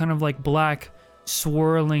 It's this kind of like black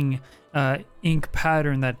swirling ink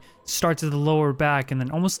pattern that starts at the lower back and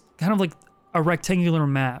then almost kind of like a rectangular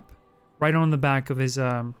map right on the back of his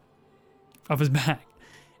back.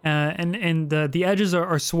 And the edges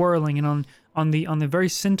are swirling, and on the very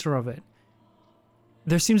center of it,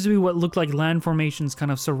 there seems to be what look like land formations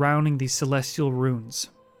kind of surrounding these celestial runes.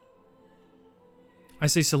 I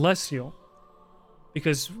say celestial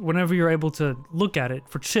because whenever you're able to look at it,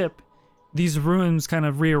 for Chip, these runes kind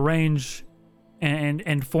of rearrange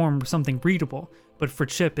and form something readable. But for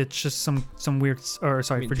Chip, it's just some weird, or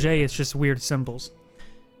sorry, for Jay, it's just weird symbols.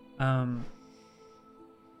 And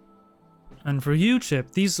for you,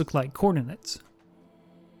 Chip, these look like coordinates.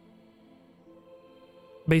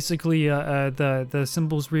 Basically, the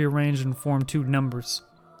symbols rearrange and form 2 numbers.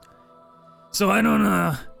 So I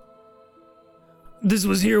don't, this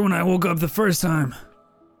was here when I woke up the first time.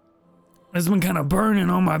 It's been kind of burning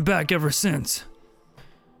on my back ever since.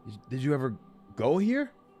 Did you ever go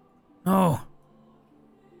here? Oh.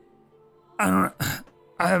 I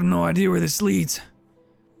have no idea where this leads.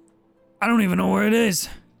 I don't even know where it is.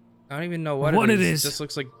 I don't even know what it is. It just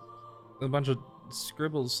looks like a bunch of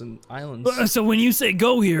scribbles and islands. So when you say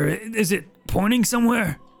go here, is it pointing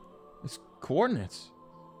somewhere? It's coordinates.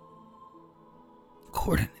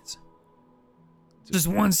 Coordinates. Just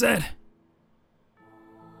one set.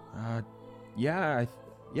 Yeah.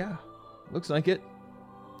 Looks like it.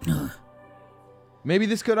 Maybe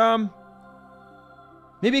this could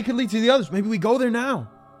maybe it could lead to the others. Maybe we go there now.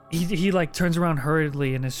 He like turns around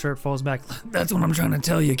hurriedly and his shirt falls back. That's what I'm trying to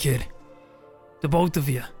tell you, kid. The both of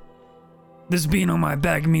you. This being on my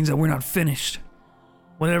back means that we're not finished.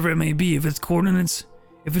 Whatever it may be, if it's coordinates,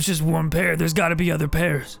 if it's just one pair, there's gotta be other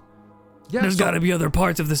pairs. Yeah, There's gotta be other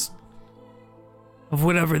parts of this, of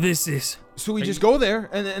whatever this is. So we just go there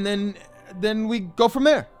and then we go from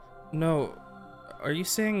there. No, are you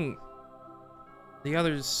saying the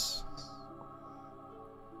others,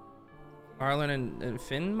 Arlen and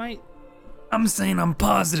Finn, might? I'm saying I'm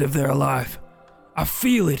positive they're alive. I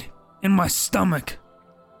feel it in my stomach.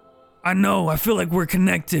 I know, I feel like we're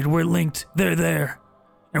connected, we're linked, they're there.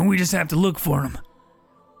 And we just have to look for them.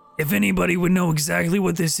 If anybody would know exactly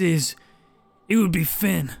what this is, it would be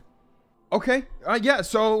Finn. Okay. Yeah.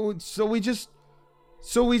 So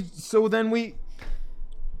then we.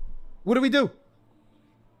 What do we do?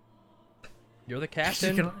 You're the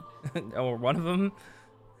captain, or one of them.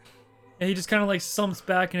 Yeah, he just kind of like sumps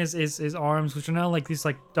back in his arms, which are now like these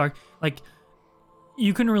like dark, like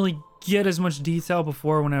you couldn't really get as much detail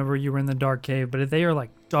before whenever you were in the dark cave, but they are like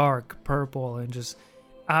dark purple and just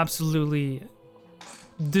absolutely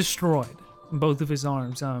destroyed. Both of his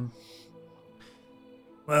arms.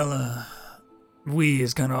 We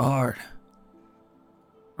is kind of hard.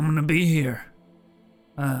 I'm gonna be here.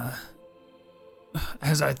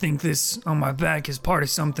 As I think this on my back is part of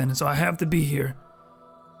something, so I have to be here.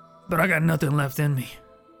 But I got nothing left in me.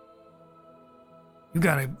 You're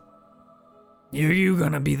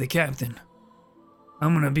gonna be the captain.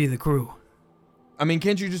 I'm gonna be the crew. I mean,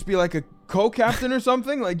 can't you just be like a co-captain or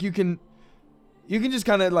something? Like you can just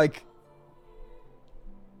kind of like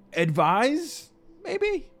advise,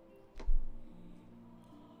 maybe?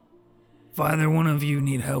 If either one of you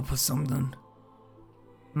need help with something,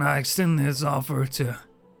 and I extend this offer to,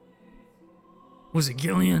 was it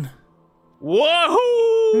Gillian? Whoa!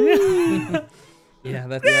 Yeah,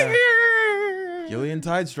 that's Gillian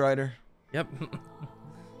Tidestrider. Yep.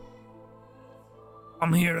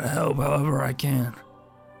 I'm here to help however I can.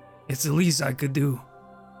 It's the least I could do.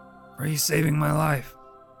 Or he's saving my life.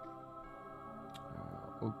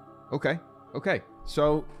 Okay.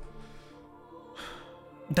 So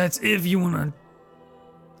That's if you want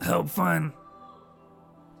to help find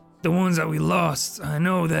the ones that we lost. I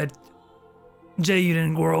know that, Jay, you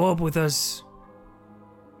didn't grow up with us.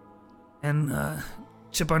 And,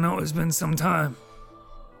 Chip, I know it's been some time.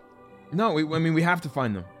 no, we have to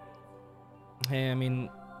find them. Hey, I mean,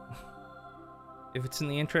 if it's in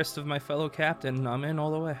the interest of my fellow captain, I'm in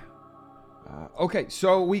all the way. Okay,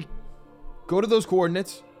 so we go to those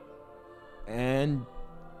coordinates. And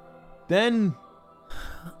then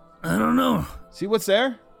I don't know. see what's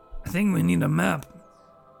there? I think we need a map.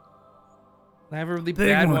 I have a really Big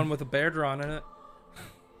bad one. one with a bear drawn in it.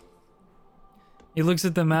 He looks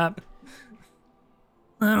at the map.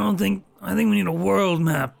 I think we need a world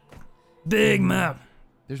map. Big map.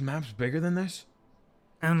 There's maps bigger than this?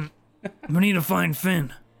 And we need to find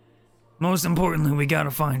Finn. Most importantly, we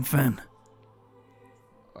gotta find Finn.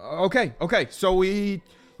 Okay. So we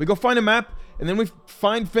go find a map, and then we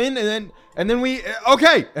find Finn, and then we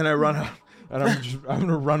okay. And I run out, and I'm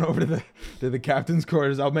gonna run over to the captain's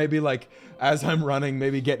quarters. I'll maybe like as I'm running,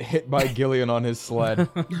 maybe get hit by Gillian on his sled.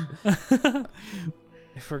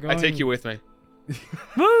 If we're going, I take you with me.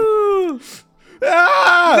 Woo!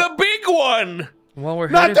 Ah! The big one! Well, we're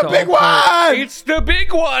Not headed the to big Allport. one! It's the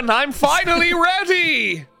big one! I'm finally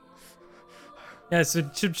ready! Yeah, so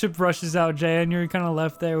Chip rushes out, Jay, and you're kind of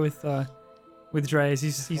left there with Dre as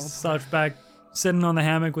he's slouched back, sitting on the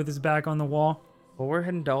hammock with his back on the wall. Well, we're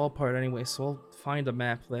heading to Allport anyway, so we'll find a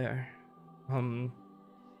map there. I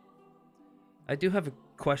do have a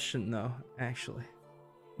question though, actually.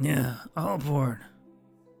 Yeah, Allport.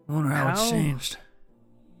 I wonder how it's How- changed.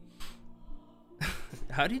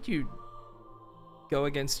 How did you go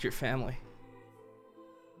against your family?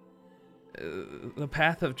 The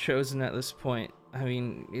path I've chosen at this point, I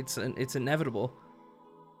mean, it's inevitable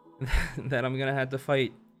that I'm gonna have to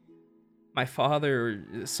fight my father or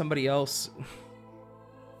somebody else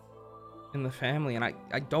in the family, and I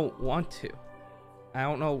don't want to. I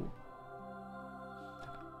don't know.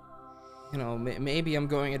 You know, maybe I'm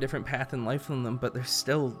going a different path in life than them, but they're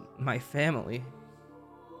still my family.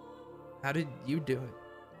 How did you do it?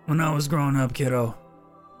 When I was growing up, kiddo,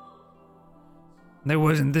 there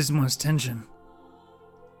wasn't this much tension.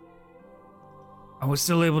 I was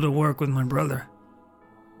still able to work with my brother,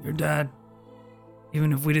 your dad,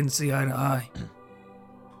 even if we didn't see eye to eye.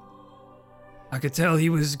 I could tell he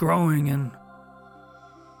was growing in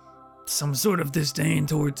some sort of disdain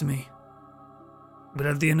towards me. But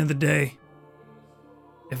at the end of the day,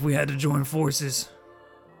 if we had to join forces,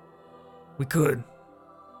 we could.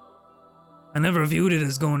 I never viewed it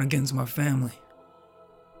as going against my family.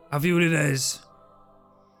 I viewed it as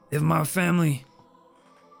if my family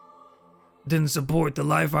didn't support the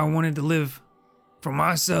life I wanted to live for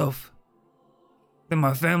myself, then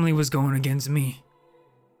my family was going against me.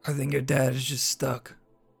 I think your dad is just stuck.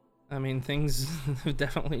 I mean, things have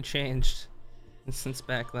definitely changed since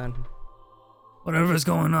back then. Whatever's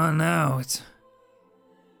going on now, it's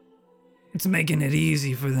making it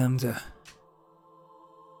easy for them to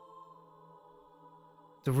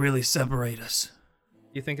really separate us.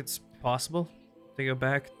 You think it's possible to go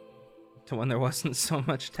back to when there wasn't so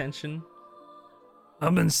much tension?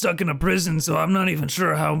 I've been stuck in a prison, so I'm not even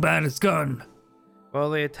sure how bad it's gotten. Well,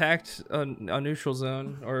 they attacked a neutral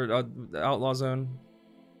zone, or the outlaw zone.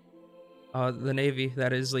 The Navy,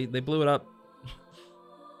 that is. They blew it up.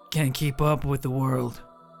 Can't keep up with the world.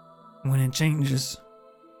 When it changes,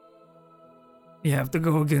 you have to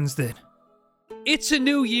go against it. It's a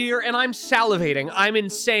new year and I'm salivating. I'm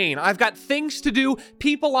insane. I've got things to do,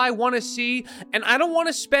 people I want to see, and I don't want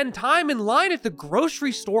to spend time in line at the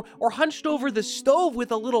grocery store or hunched over the stove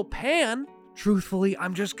with a little pan. Truthfully,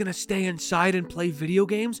 I'm just gonna stay inside and play video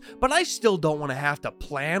games, but I still don't want to have to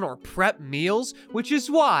plan or prep meals, which is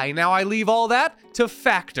why now I leave all that to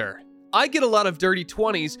Factor. I get a lot of dirty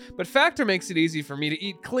 20s, but Factor makes it easy for me to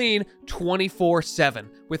eat clean 24/7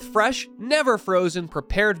 with fresh, never frozen,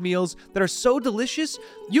 prepared meals that are so delicious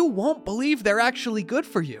you won't believe they're actually good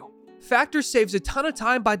for you. Factor saves a ton of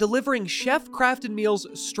time by delivering chef-crafted meals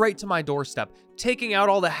straight to my doorstep, taking out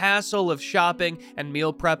all the hassle of shopping and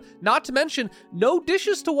meal prep, not to mention no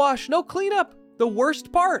dishes to wash, no cleanup. The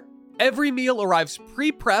worst part. Every meal arrives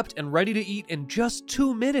pre-prepped and ready to eat in just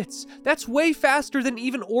 2 minutes. That's way faster than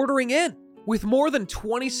even ordering in. With more than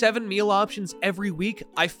 27 meal options every week,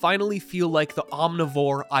 I finally feel like the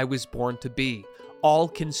omnivore I was born to be.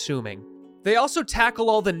 All-consuming. They also tackle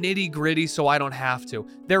all the nitty-gritty so I don't have to.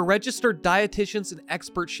 Their registered dietitians and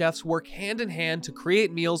expert chefs work hand in hand to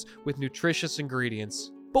create meals with nutritious ingredients.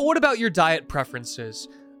 But what about your diet preferences?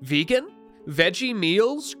 Vegan? Veggie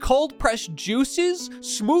meals, cold-pressed juices,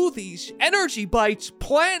 smoothies, energy bites,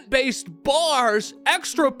 plant-based bars,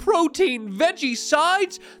 extra protein, veggie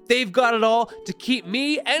sides. They've got it all to keep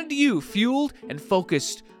me and you fueled and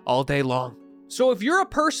focused all day long. So if you're a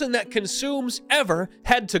person that consumes ever,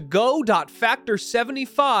 head to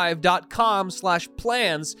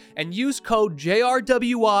go.factor75.com/plans and use code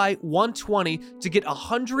JRWI120 to get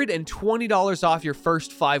 $120 off your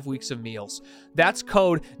first 5 weeks of meals. That's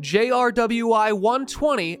code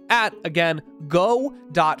JRWI120 at, again,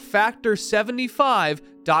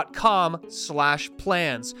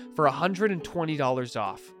 go.factor75.com/plans for $120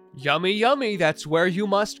 off. Yummy, yummy, that's where you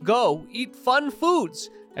must go. Eat fun foods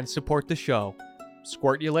and support the show.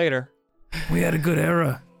 Squirt you later. We had a good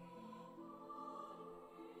era.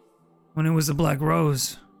 When it was the Black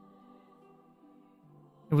Rose.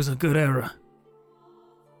 It was a good era.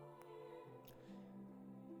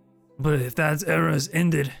 But if that era's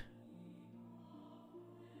ended,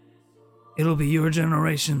 it'll be your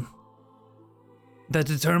generation that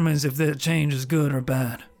determines if that change is good or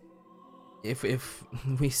bad. If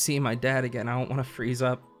we see my dad again, I don't want to freeze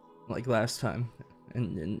up like last time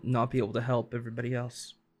and not be able to help everybody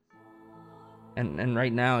else. And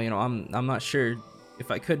right now, you know, I'm not sure if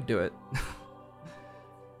I could do it.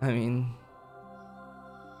 I mean,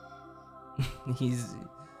 he's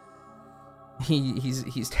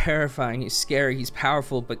terrifying, he's scary, he's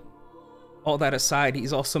powerful, but all that aside,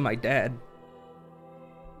 he's also my dad.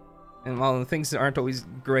 And while the things aren't always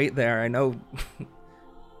great there, I know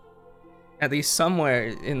at least somewhere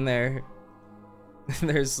in there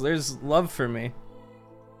there's love for me.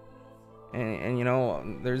 And you know,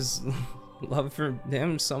 there's love for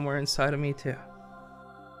him somewhere inside of me too.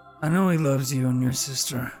 I know he loves you and your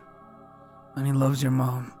sister. And he loves your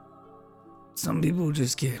mom. Some people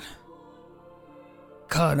just get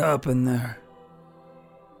caught up in their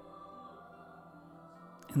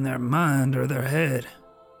mind or their head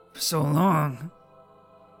for so long.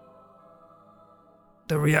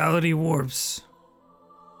 The reality warps.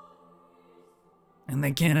 And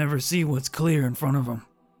they can't ever see what's clear in front of them.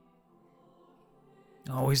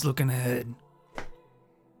 Always looking ahead.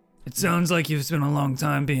 It sounds like you've spent a long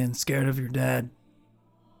time being scared of your dad.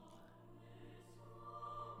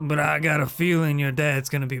 But I got a feeling your dad's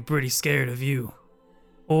gonna be pretty scared of you.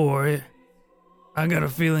 Or I got a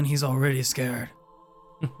feeling he's already scared.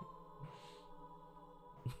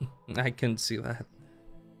 I can see that.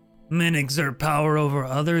 Men exert power over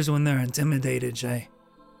others when they're intimidated, Jay.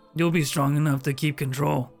 You'll be strong enough to keep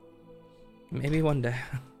control. Maybe one day.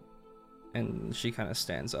 And she kind of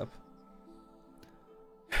stands up.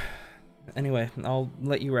 Anyway, I'll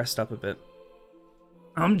let you rest up a bit.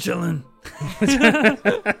 I'm chilling.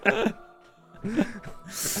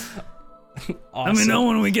 Awesome. Let me know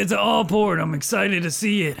when we get to Allport. I'm excited to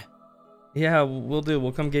see it. Yeah, we'll do.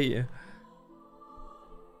 We'll come get you.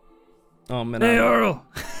 Oh man. Hey, Earl.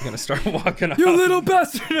 I'm gonna start walking off. You little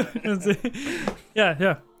bastard.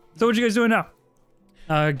 Yeah. So what you guys doing now?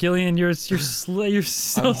 Gillian, you're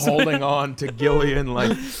still I'm holding on to Gillian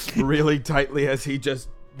like really tightly as he just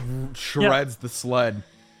shreds the sled.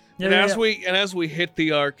 And as we hit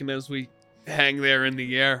the arc and as we hang there in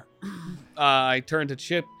the air, I turn to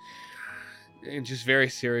Chip and just very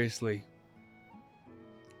seriously.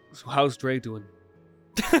 So how's Dre doing?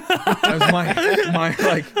 As my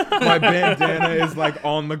bandana is like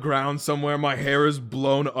on the ground somewhere, my hair is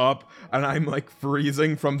blown up, and I'm like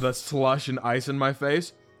freezing from the slush and ice in my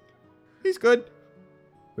face. He's good.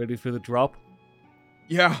 Ready for the drop?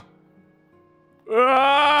 Yeah.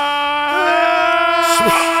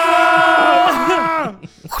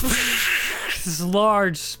 This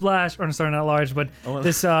large splash, or sorry, not large, but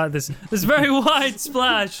this very wide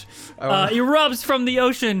splash erupts from the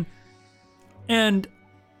ocean, and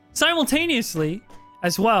simultaneously,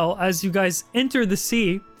 as well as you guys enter the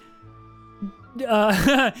sea,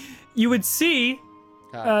 you would see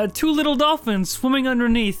two little dolphins swimming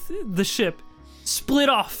underneath the ship, split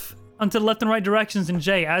off onto the left and right directions. And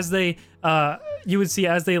Jay, as they, you would see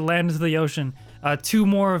as they land into the ocean, two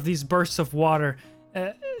more of these bursts of water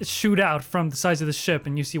shoot out from the sides of the ship,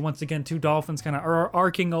 and you see once again two dolphins kind of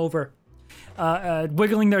arcing over,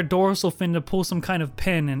 wiggling their dorsal fin to pull some kind of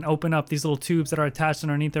pin and open up these little tubes that are attached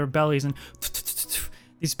underneath their bellies, and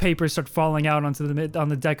these papers start falling out onto on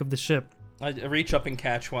the deck of the ship. I reach up and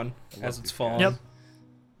catch one as it's falling. Yep.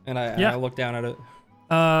 And I look down at it.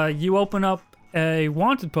 You open up a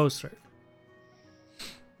wanted poster.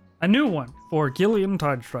 A new one for Gillian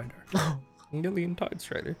Tidestrider. Gillian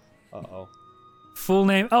Tidestrider. Uh-oh. Full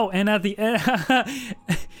name. Oh, and at the end,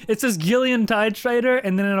 it says Gillian Tidestrider,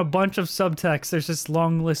 and then in a bunch of subtext, there's this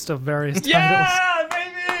long list of various titles. Yeah,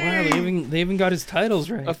 baby! Wow, they even got his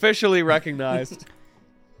titles right. Officially recognized.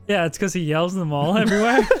 Yeah, it's because he yells them all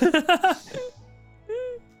everywhere.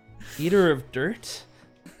 Eater of dirt?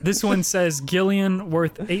 This one says Gillian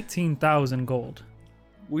worth 18,000 gold.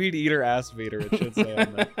 Weed eater ass beater, it should say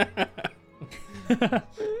on that.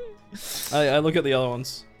 I look at the other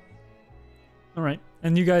ones. All right.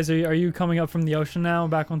 And you guys, are you coming up from the ocean now,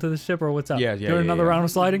 back onto the ship, or what's up? Yeah, Doing another round of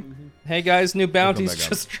sliding? Hey guys, new bounties back up.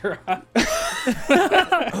 just dropped.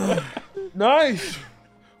 Nice.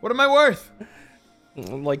 What am I worth?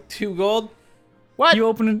 Like 2 gold. What? You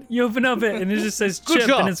open up it, and it just says Good Chip,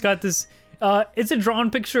 job. and it's got this. It's a drawn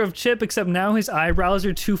picture of Chip, except now his eyebrows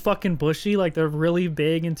are too fucking bushy. Like they're really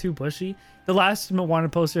big and too bushy. The last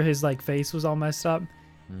wanted poster, his like face was all messed up,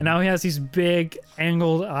 and now he has these big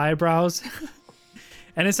angled eyebrows.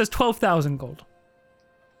 And it says 12,000 gold.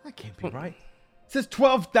 That can't be right. It says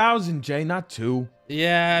 12,000, Jay, not 2.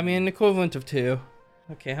 Yeah, I mean equivalent of 2.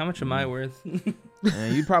 Okay, how much am I worth?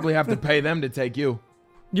 You'd probably have to pay them to take you.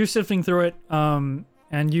 You're sifting through it, and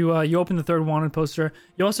you open the third wanted poster.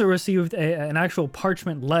 You also received an actual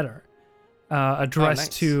parchment letter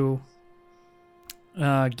addressed to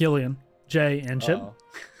Gillian, Jay, and Chip.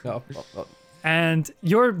 Oh. And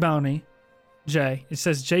your bounty, Jay, it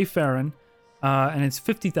says Jay Farron, and it's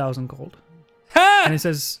 50,000 gold. Ha! And it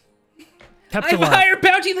says kept I have a alive. higher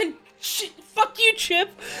bounty than. Fuck you, Chip.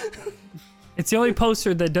 It's the only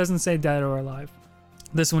poster that doesn't say dead or alive.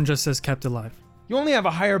 This one just says kept alive. You only have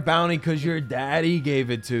a higher bounty because your daddy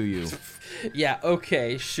gave it to you. Yeah.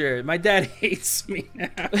 Okay. Sure. My dad hates me now.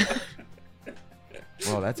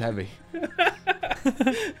 Well, that's heavy.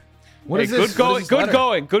 What Hey, is this? good going, What is this good letter?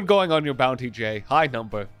 going, good going on your bounty, Jay. High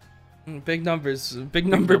number. Big numbers. Big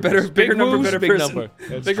number. Better. Bigger number. moves, Better big person. number.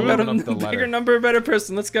 That's Bigger, true. Open up the letter. bigger number. Better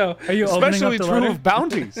person. Let's go. Are you Especially opening up the true letter? of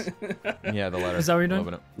bounties. Yeah, the letter. Is that what you're doing?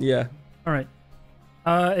 Open it. Yeah. All right.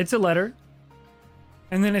 It's a letter.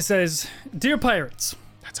 And then it says, Dear Pirates.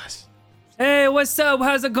 That's us. Hey, what's up?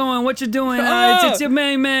 How's it going? What you doing? It's your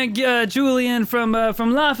main man, Julian from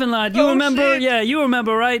Laughing Lot. You Oh, remember? shit. Yeah, you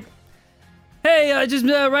remember, right? Hey, just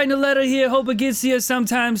writing a letter here. Hope it gets here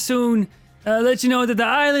sometime soon. Let you know that the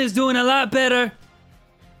island is doing a lot better.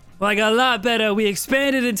 Like a lot better. We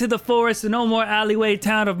expanded into the forest, the no more alleyway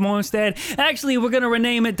town of Mornstead. Actually, we're gonna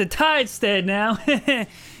rename it the Tidestead now.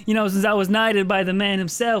 You know, since I was knighted by the man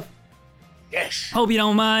himself. Yes. Hope you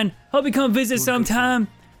don't mind. Hope you come visit sometime.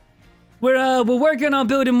 We're working on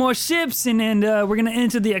building more ships, and we're gonna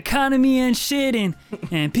enter the economy and shit,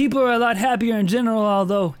 and people are a lot happier in general.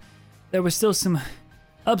 Although there were still some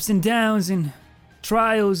ups and downs and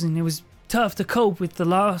trials, and it was tough to cope with the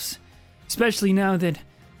loss, especially now that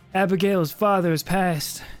Abigail's father has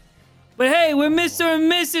passed. But hey, we're Mr.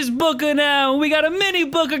 and Mrs. Booker now. We got a mini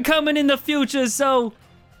Booker coming in the future, so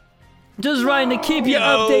just writing to keep you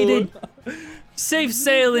updated. Safe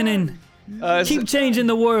sailing and keep changing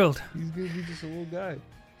the world. He's gonna be just a little guy.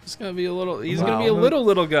 He's gonna be a little. He's Wow. gonna be a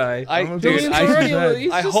little guy. Dude, Julian's I- already.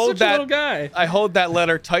 He's I just hold such a that- little guy. I hold that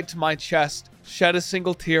letter tight to my chest, shed a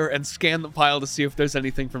single tear, and scan the pile to see if there's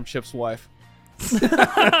anything from Chip's wife.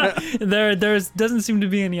 There doesn't seem to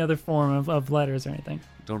be any other form of letters or anything.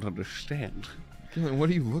 Don't understand. Gillian, what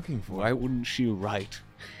are you looking for? Why wouldn't she write?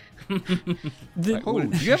 The- Oh,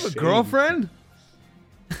 do you have a girlfriend?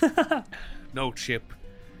 No, Chip,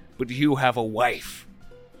 but you have a wife.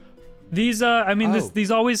 These I mean Oh.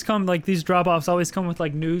 these always come, like, these drop-offs always come with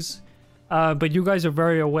like news, but you guys are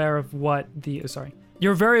very aware of what the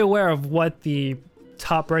you're very aware of what the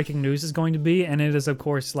top breaking news is going to be, and it is of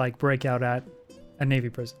course like breakout at a Navy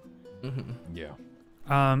prison. Yeah.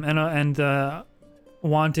 And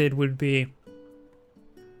wanted would be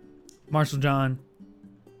Marshall John,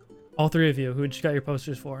 all three of you who just got your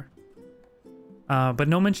posters for, but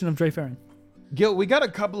no mention of Dre Farron. Gil, we got a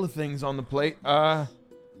couple of things on the plate.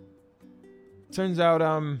 Turns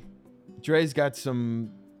out, Dre's got some,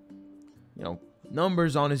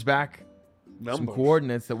 numbers on his back. Some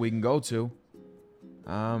coordinates that we can go to.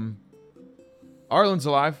 Arlen's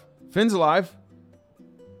alive. Finn's alive.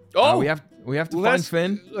 Oh, we have to well, find that's-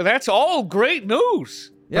 Finn. That's all great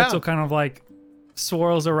news. Yeah. Pretzel kind of like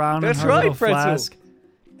swirls around That's in her right, little Pretzel. flask.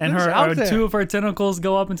 And Finn's out her there. two of her tentacles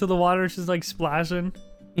go up into the water. She's like splashing.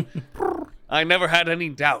 I never had any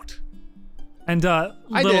doubt. And did.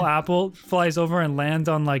 little Apple flies over and lands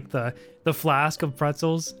on like the flask of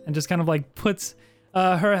pretzels and just kind of like puts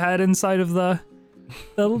her head inside of the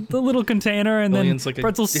little container, and then Lillian's like a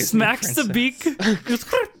Pretzel Disney smacks the beak. Just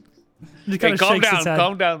kind Hey, of calm shakes down, its head.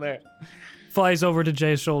 calm down there. Flies over to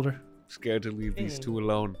Jay's shoulder. Scared to leave these two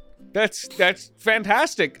alone. That's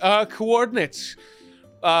fantastic. Coordinates.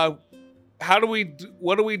 What do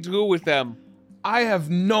we do with them? I have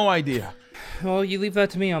no idea. Well, you leave that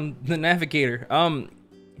to me. I'm the navigator.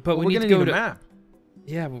 But we we're need gonna to go need to. a map.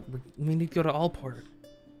 Yeah, we need to go to Allport.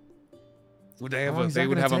 Would they How have long is that they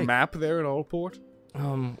would gonna have a take? map there at Allport?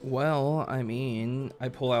 Well, I mean, I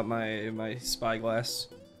pull out my spyglass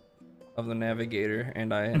of the navigator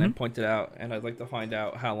and I point it out, and I'd like to find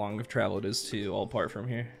out how long of travel it is to Allport from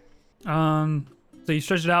here. So you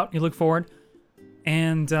stretch it out, you look forward,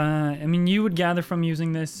 and I mean, you would gather from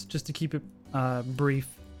using this, just to keep it brief,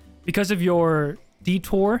 because of your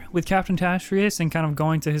detour with Captain Tastrius and kind of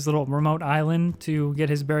going to his little remote island to get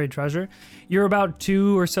his buried treasure, you're about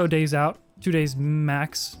 2 or so days out, 2 days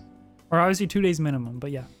max, or obviously 2 days minimum,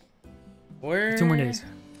 but yeah. Where? 2 more days.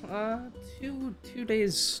 2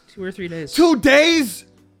 days, 2 or 3 days. 2 days?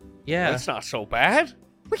 Yeah. That's not so bad.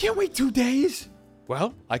 We can't wait 2 days.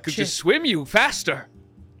 Well, I could Shit. just swim you faster.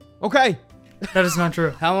 Okay. That is not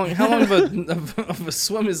true. How long of a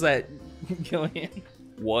swim is that, Gillian?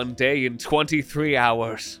 1 day and 23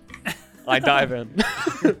 hours. I dive in.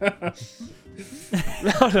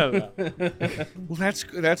 No. Well,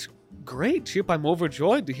 that's great, Chip. I'm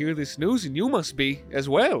overjoyed to hear this news, and you must be as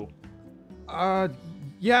well.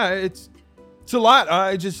 Yeah, it's a lot.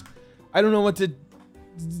 I don't know what to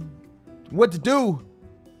do.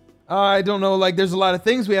 I don't know, like, there's a lot of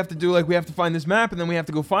things we have to do. Like, we have to find this map, and then we have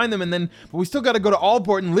to go find them, but we still got to go to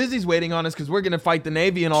Allport, and Lizzie's waiting on us because we're gonna fight the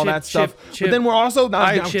Navy and all that stuff. Chip. But then we're also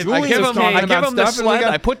I Julian's give talking him about the stuff, and we sled.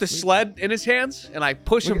 got- I put the sled in his hands, and I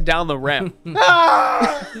push him down the ramp.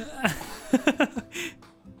 Ah!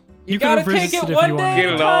 You gotta could have take it resisted if one you day wanted.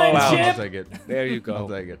 Get it all out. I'll Chip. take it. There you I'll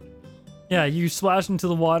go. take it. Yeah, you splash into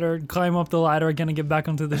the water, climb up the ladder again, and get back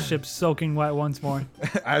onto the ship soaking wet once more.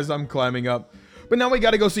 As I'm climbing up. But now we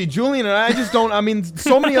got to go see Julian, and I just don't. I mean,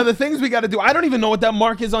 so many other things we got to do. I don't even know what that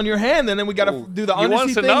mark is on your hand, and then we got to do the he undersea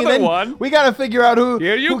wants thing, another and then one. we got to figure out who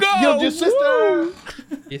Here you who go. killed your sister.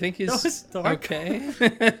 You think That was he's dark. okay?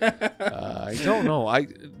 I don't know.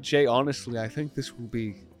 Jay, honestly, I think this will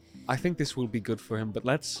be good for him. But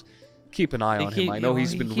let's keep an eye on him. I know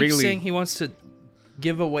he's been keeps really. saying he wants to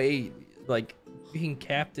give away, like, being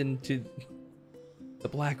captain to the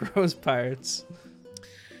Black Rose Pirates.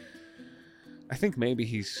 I think maybe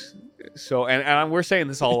he's so, and we're saying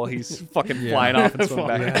this all while he's fucking flying off and swimming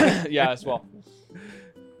back. Yeah, as well.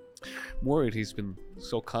 I'm worried he's been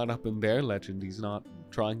so caught up in their legend, he's not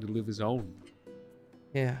trying to live his own.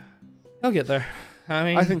 Yeah, he'll get there. I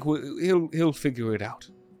mean, I think he'll figure it out,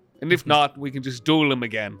 and if not, we can just duel him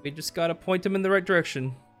again. we just gotta point him in the right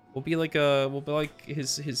direction. We'll be like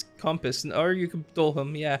his compass, or you can duel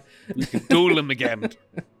him. Yeah, We can duel him again.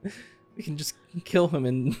 we can just kill him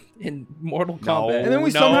in Mortal Kombat. And then we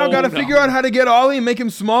No, somehow got to no. figure out how to get Ollie and make him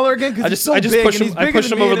smaller again because he's so I just big push and him. he's I bigger push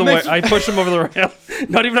than him me, over and the it way. makes- I push him over the rail.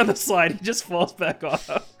 Not even on the slide. He just falls back off.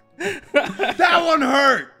 That one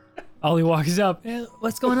hurt. Ollie walks up.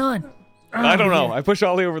 What's going on? I don't know. I push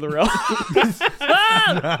Ollie over the rail.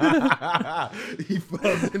 He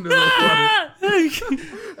falls into the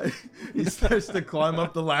water. He starts to climb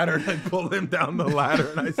up the ladder, and I pull him down the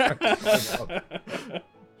ladder, and I start to climb up.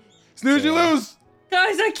 Snooze, you lose.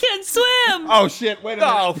 Guys, I can't swim! Oh shit! Wait a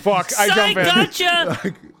minute. Oh fuck! I jump in.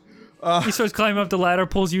 Gotcha! He starts climbing up the ladder,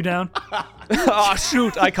 pulls you down. Oh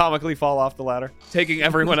shoot! I comically fall off the ladder, taking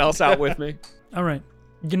everyone else out with me. All right.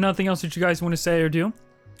 You nothing else that you guys want to say or do?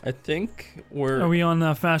 I think we're. Are we on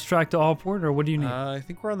the fast track to Allport, or what do you need? I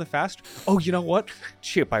think we're on the fast. Oh, you know what,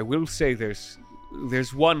 Chip? I will say there's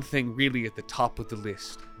one thing really at the top of the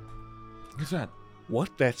list. What's that?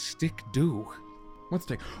 What that stick do? What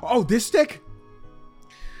stick? Oh, this stick?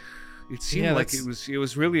 It seemed Yeah, like that's- it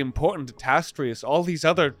was really important to Tastrius. All these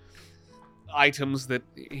other items that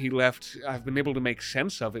he left, I've been able to make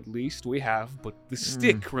sense of. At least we have, but the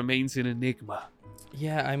stick remains an enigma.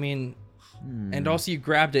 Yeah, I mean, and also you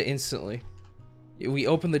grabbed it instantly. We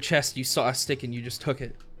opened the chest, you saw a stick, and you just took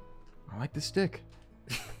it. I like the stick.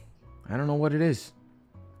 I don't know what it is.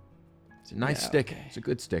 It's a nice Yeah, stick. okay. It's a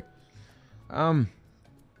good stick. Let me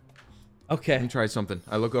Okay, try something.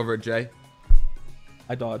 I look over at Jay.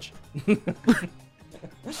 I dodge.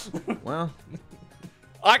 Well,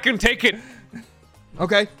 I can take it.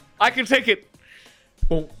 okay. I can take it.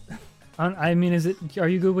 Boom. I mean, are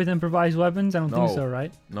you good with improvised weapons? I don't think No. so,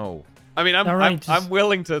 right? No. I mean, All right, just- I'm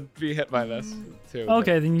willing to be hit by this too. but-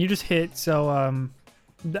 Okay, then you just hit. So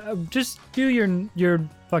just do your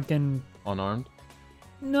fucking Unarmed.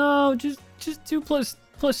 no, just do plus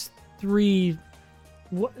 3.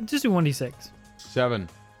 Just do 1d6. 7.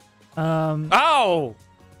 Ow!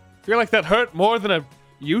 I feel like that hurt more than a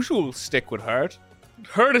usual stick would hurt. It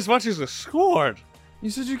hurt as much as a sword. You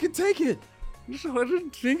said you could take it. So I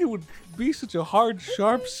didn't think it would be such a hard,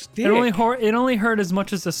 sharp stick. It only hurt as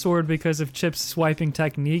much as a sword because of Chip's swiping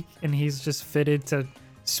technique, and he's just fitted to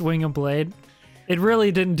swing a blade. It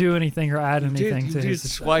really didn't do anything or add anything You to did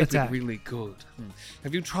his swipe attack. it really good.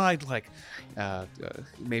 Have you tried like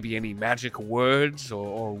maybe any magic words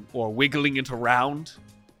or wiggling it around?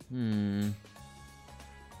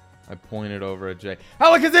 I pointed over at Jay.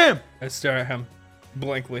 Alakazam! I stare at him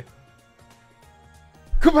blankly.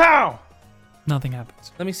 Kapow! Nothing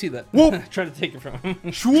happens. Let me see that. Whoop. Try to take it from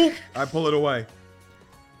him. Swoop! I pull it away.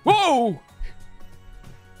 Whoa!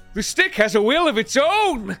 The stick has a will of its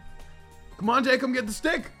own. Come on, Jay, come get the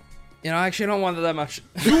stick. You know, I actually don't want it that much.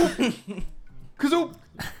 Kazoop!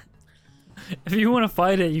 If you want to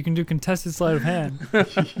fight it, you can do contested sleight of hand.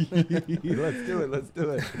 Let's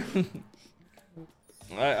do it.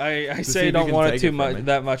 I see say if you don't can want it take too it from much me.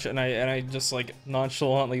 that much, and I just like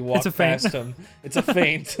nonchalantly walk a feint. past him. It's a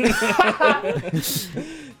feint.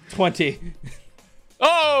 20.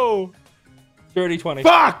 Oh! Dirty 20.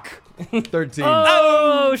 Fuck! 13.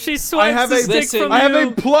 Oh, she swipes have the a- stick Listen, from I have you.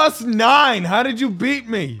 a +9. How did you beat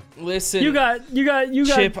me? Listen, You got Chip, you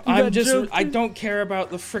I'm got just joked. I don't care about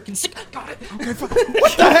the freaking stick. I got it.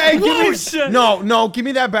 What the heck? Give Oh, me, shit. no, give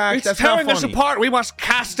me that back. It's That's tearing not us funny. apart. We must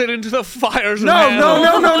cast it into the fires of No,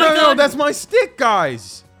 hell. no. That's my stick,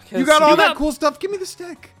 guys. You got so all you that got- cool stuff. Give me the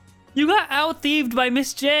stick. You got out-thieved by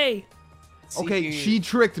Miss J. Okay, See, she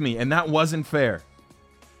tricked me, and that wasn't fair.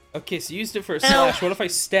 Okay, so you used it for a slash. What if I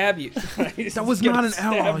stab you? That was not an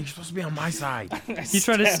L. You're supposed to be on my side. You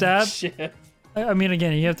try to stab? Shit. I mean,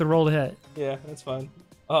 again, you have to roll to hit. Yeah, that's fine.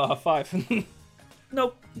 5.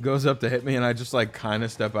 Nope. Goes up to hit me, and I just like kind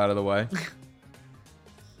of step out of the way.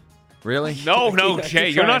 Really? No, Yeah, Jay,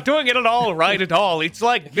 keep you're trying. not doing it at all right at all. It's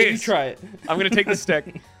like You this. try it. I'm gonna take the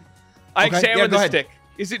stick. I Okay, examine yeah, go the ahead. stick.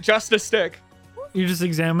 Is it just a stick? You're just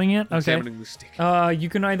examining it? Okay. Examining the stick. You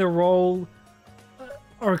can either roll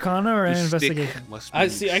Arcana or an The stick investigation. must be I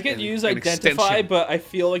see. I could use an identify, extension- but I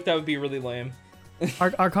feel like that would be really lame.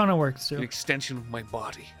 Arcana works an too. extension of my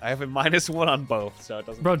body. I have a -1 on both, so it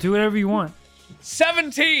doesn't. Bro, do whatever you want.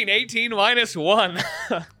 17, 18 -1.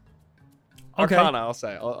 Okay. Arcana, I'll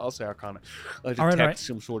say. I'll say Arcana. I detect all right.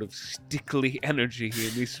 some sort of stickly energy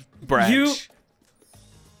in this branch.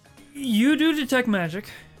 You do detect magic.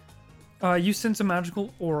 You sense a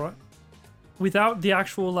magical aura. Without the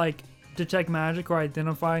actual like detect magic or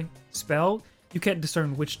identify spell, you can't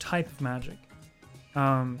discern which type of magic.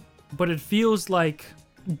 But it feels like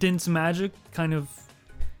dense magic kind of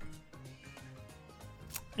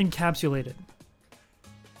encapsulated.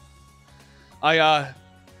 I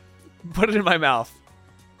put it in my mouth.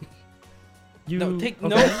 You No, take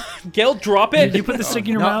okay. no. Gail, drop it. You put the stick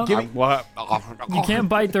in your No, mouth. give me- What? You can't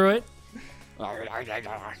bite through it.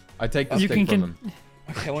 I take the You stick can from him.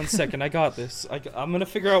 Okay, 1 second. I got this. I'm gonna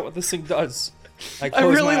figure out what this thing does. I I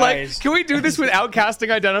close really my like. eyes. Can we do this without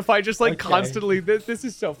casting identify? Just like Okay. constantly. This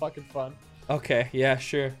is so fucking fun. Okay, yeah,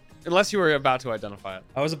 sure. Unless you were about to identify it.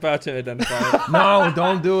 I was about to identify it. No,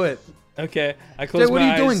 don't do it. Okay, I close Jay, what my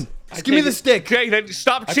are you eyes. doing? I Just give me take the it- stick. Okay, then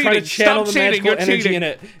stop I cheating. try to channel Stop the cheating. magical You're energy cheating. in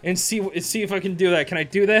it and see if I can do that. Can I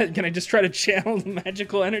do that? Can I just try to channel the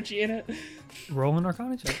magical energy in it? Roll an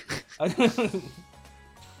Arcana check.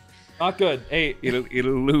 Not good. 8. It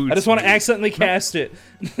eludes. I just want to me. accidentally cast it.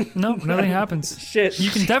 No, nothing happens. Shit. You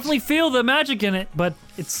can definitely feel the magic in it, but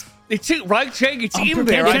it's It's it, right, Jake? It's I'm in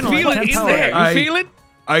there. I prepared. feel it Can't in tell. there. You I- feel it?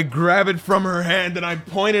 I grab it from her hand and I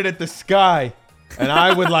point it at the sky. And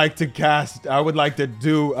I would like to cast. I would like to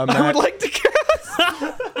do a I match. would like to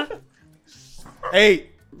cast. 8.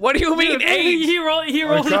 What do you mean, 8? He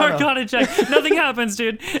rolled an Arcana. Arcana check. Nothing happens,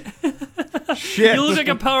 dude. Shit. You look like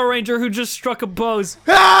a Power Ranger who just struck a pose.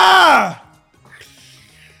 Ah!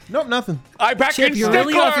 Nope, nothing. I back Chip, in you're sticker.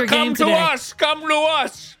 really off your Come game to today. us. Come to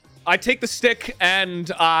us. I take the stick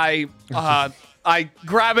and I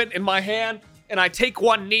grab it in my hand and I take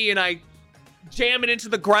one knee and I jam it into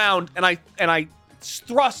the ground and I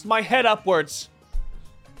thrust my head upwards.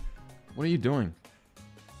 What are you doing?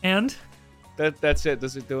 And That's it.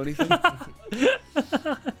 Does it do anything?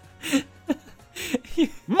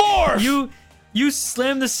 More. you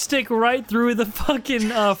slam the stick right through the fucking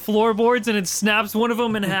floorboards and it snaps one of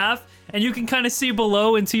them in half. And you can kind of see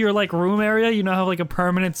below into your like room area. You know how like a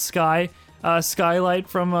permanent skylight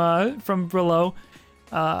from below,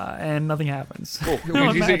 and nothing happens.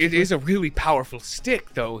 No, It is a really powerful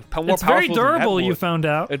stick, though. More it's very powerful than durable. that You wood. found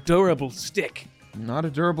out. A durable stick. Not a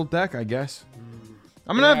durable deck, I guess.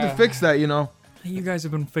 I'm gonna have to fix that, you know. You guys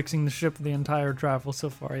have been fixing the ship the entire travel so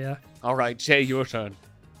far, yeah. All right, Jay, your turn.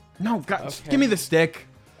 No, God, just give me the stick.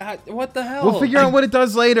 What the hell? We'll figure out what it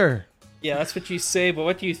does later. Yeah, that's what you say, but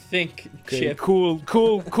what do you think, Chip?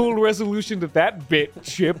 Cool resolution to that bit,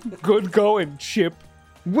 Chip. Good going, Chip.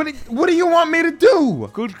 What do you want me to do?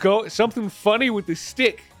 Good go. Something funny with the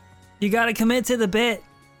stick. You gotta commit to the bit.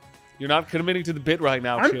 You're not committing to the bit right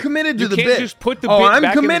now, I'm Chip. committed to You the can't bit. just put the Oh, bit I'm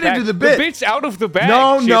back in committed the bag. to the bit. The bit's out of the bag.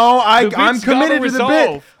 No, Chip. no, The bit's I'm committed gotta to the bit.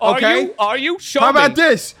 resolve. Okay. Are you? Show How me. about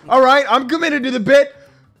this? All right, I'm committed to the bit.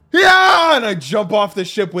 Yeah, and I jump off the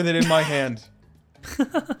ship with it in my hand.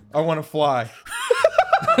 I want to fly.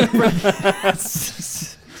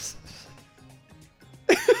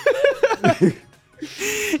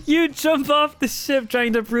 You jump off the ship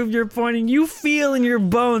trying to prove your point, and you feel in your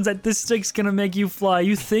bones that this stick's gonna make you fly.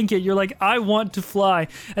 You think it. You're like, I want to fly,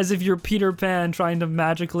 as if you're Peter Pan trying to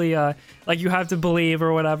magically, like you have to believe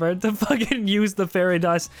or whatever to fucking use the fairy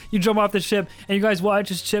dust. You jump off the ship, and you guys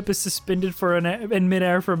watch as Chip is suspended in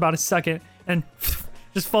midair for about a second, and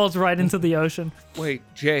just falls right into the ocean. Wait,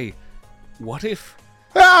 Jay. What if?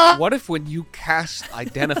 Ah! What if when you cast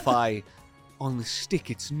Identify on the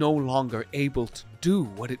stick, it's no longer able to do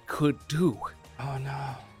what it could do? Oh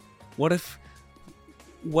no. What if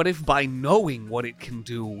by knowing what it can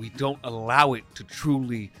do, we don't allow it to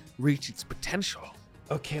truly reach its potential?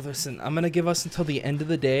 Okay, listen, I'm gonna give us until the end of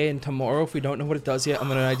the day, and tomorrow, if we don't know what it does yet, I'm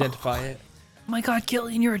gonna identify it. Oh my God,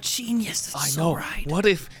 Gillian, you're a genius. That's I so know. right. What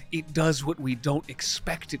if it does what we don't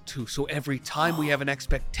expect it to? So every time we have an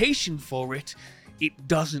expectation for it, it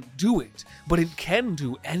doesn't do it, but it can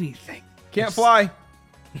do anything. Can't fly.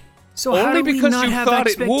 So how Only do we because not you have thought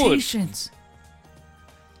it would. expectations?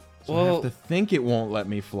 So I have Well, to think it won't let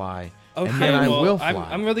me fly, okay, and then I well, will fly.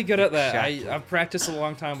 I'm really good at that. Exactly. I've practiced a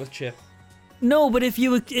long time with Chip. No, but if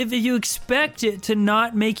you expect it to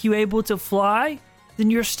not make you able to fly, then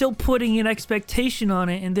you're still putting an expectation on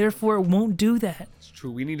it, and therefore it won't do that. It's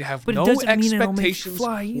true. We need to have But it no doesn't mean it'll make you expectations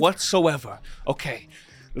fly either. whatsoever. Okay,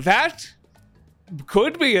 that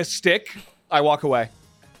could be a stick. I walk away.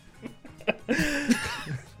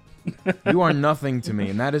 You are nothing to me,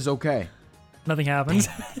 and that is okay. Nothing happens.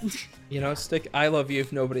 You know, Stick, I love you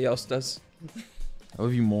if nobody else does. I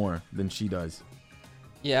love you more than she does.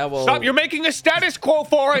 Yeah, well... Stop! You're making a status quo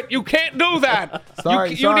for it. You can't do that.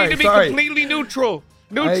 Sorry, you need to be sorry. completely neutral.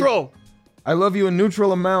 Neutral. I love you a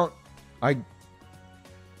neutral amount. I'm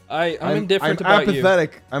indifferent I'm about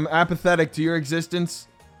apathetic. I'm apathetic to your existence.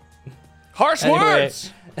 Harsh Anyway.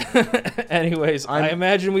 words. you. Anyways, I I'm-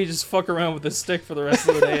 imagine we just fuck around with the stick for the rest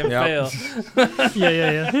of the day and Yep. fail.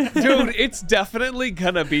 yeah. Dude, it's definitely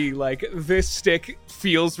gonna be like this stick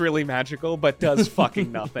feels really magical but does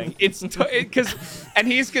fucking nothing. And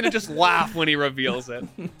he's gonna just laugh when he reveals it.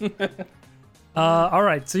 All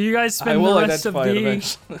right. So you guys I spend will the rest of identify it the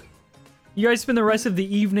eventually. you guys spend the rest of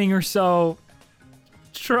the evening or so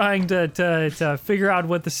trying to figure out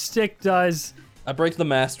what the stick does. I break the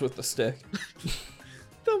mast with the stick.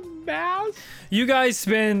 The mouse. You guys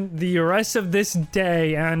spend the rest of this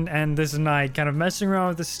day and this night kind of messing around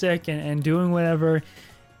with the stick and doing whatever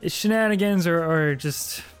shenanigans or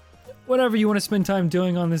just whatever you want to spend time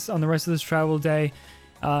doing on the rest of this travel day.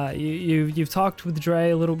 You've talked with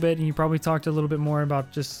Dre a little bit, and you probably talked a little bit more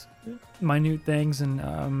about just minute things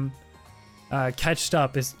and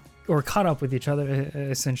caught up with each other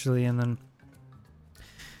essentially, and then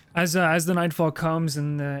as the nightfall comes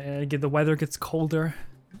and the weather gets colder,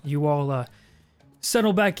 you all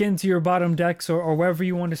settle back into your bottom decks or wherever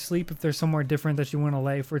you want to sleep if there's somewhere different that you want to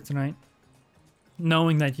lay for tonight,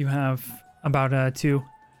 knowing that you have about 2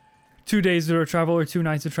 days of travel or 2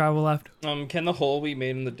 nights of travel left. Can the hole we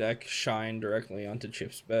made in the deck shine directly onto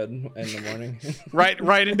Chip's bed in the morning?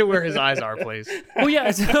 Right into where his eyes are, please. Oh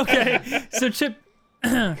yeah, okay. So Chip,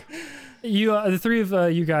 you the three of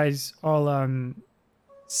you guys all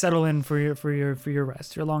settle in for your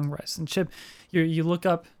rest, your long rest. And Chip, you look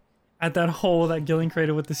up at that hole that Gillian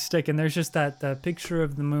created with the stick, and there's just that picture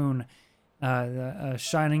of the moon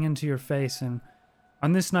shining into your face. And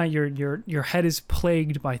on this night, your head is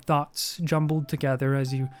plagued by thoughts jumbled together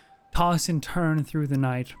as you toss and turn through the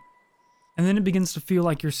night. And then it begins to feel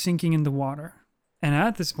like you're sinking in the water. And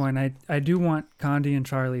at this point, I do want Condi and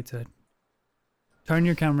Charlie to turn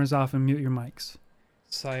your cameras off and mute your mics.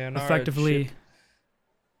 Sayonara, Effectively Chip.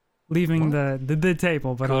 leaving the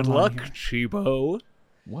table. But Good online luck, here. Chibo.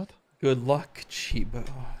 What? Good luck, Chibo.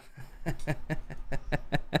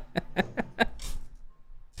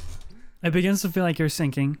 It begins to feel like you're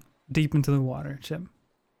sinking deep into the water, Chip.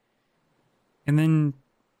 And then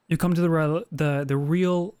you come to the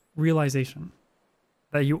real realization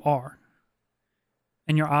that you are.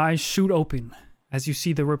 And your eyes shoot open as you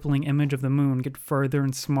see the rippling image of the moon get further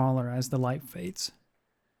and smaller as the light fades.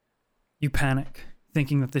 You panic,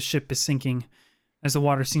 thinking that the ship is sinking as the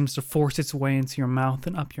water seems to force its way into your mouth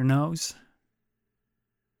and up your nose.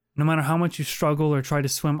 No matter how much you struggle or try to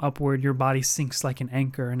swim upward, your body sinks like an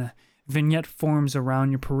anchor and a vignette forms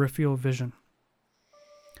around your peripheral vision.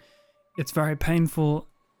 It's very painful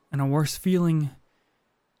and a worse feeling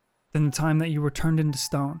than the time that you were turned into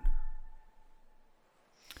stone.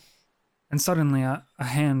 And suddenly a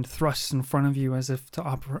hand thrusts in front of you as if to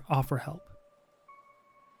offer help.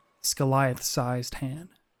 This Goliath-sized hand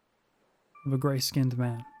of a gray-skinned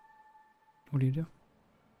man. What do you do?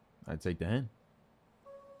 I'd take the hand.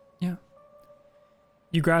 Yeah.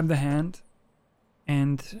 You grab the hand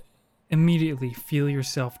and immediately feel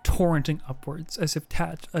yourself torrenting upwards as if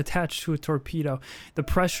attached to a torpedo. The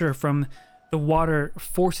pressure from the water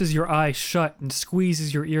forces your eyes shut and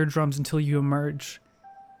squeezes your eardrums until you emerge,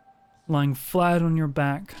 lying flat on your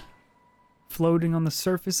back, floating on the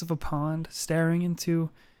surface of a pond, staring into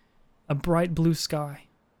a bright blue sky.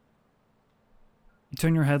 You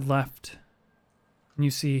turn your head left, and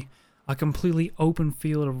you see a completely open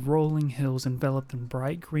field of rolling hills enveloped in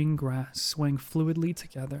bright green grass swaying fluidly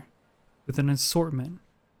together with an assortment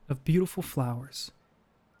of beautiful flowers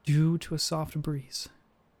due to a soft breeze.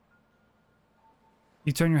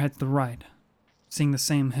 You turn your head to the right, seeing the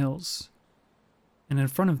same hills, and in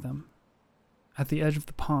front of them, at the edge of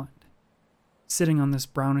the pond, sitting on this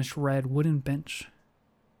brownish-red wooden bench,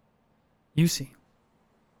 you see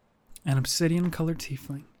an obsidian-colored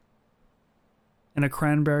tiefling in a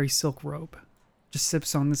cranberry silk robe just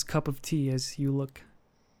sips on this cup of tea as you look,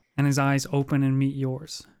 and his eyes open and meet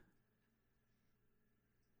yours.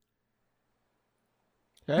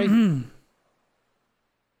 Hey.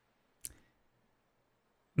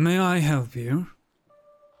 May I help you?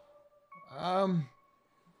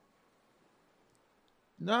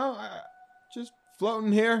 No, just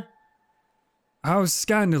floating here. How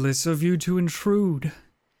scandalous of you to intrude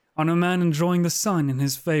on a man enjoying the sun in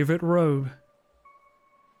his favorite robe.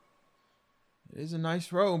 It is a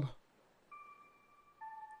nice robe.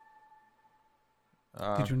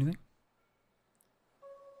 Did you do anything?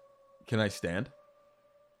 Can I stand?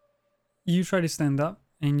 You try to stand up,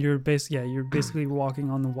 and you're basically walking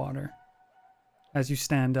on the water as you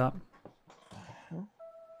stand up.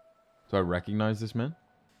 Do I recognize this man?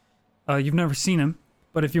 You've never seen him,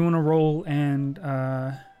 but if you want to roll and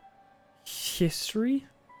history,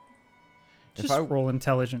 just roll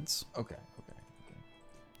intelligence. Okay.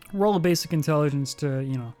 Roll a basic intelligence to,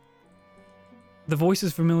 the voice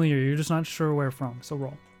is familiar, you're just not sure where from, so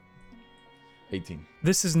roll. 18.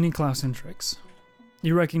 This is Niklaus Hendrix.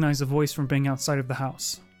 You recognize the voice from being outside of the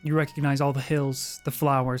house. You recognize all the hills, the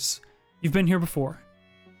flowers. You've been here before,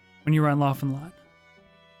 when you were at Laufenland.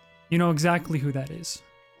 You know exactly who that is.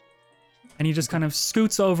 And he just kind of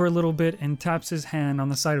scoots over a little bit and taps his hand on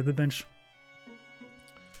the side of the bench.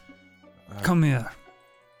 Come here.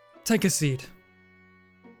 Take a seat.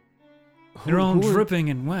 You're all dripping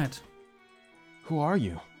and wet. Who are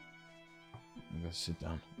you? I'm gonna sit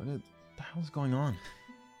down. What the hell's going on?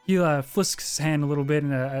 He flisks his hand a little bit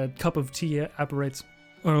and a cup of tea apparates.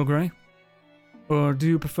 Earl Grey? Or do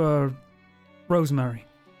you prefer rosemary?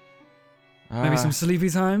 Maybe some sleepy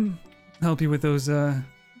time? Help you with those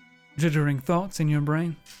jittering thoughts in your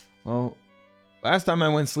brain? Well, last time I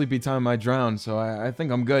went sleepy time, I drowned, so I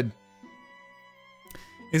think I'm good.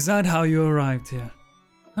 Is that how you arrived here?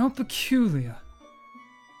 How peculiar.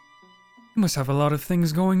 You must have a lot of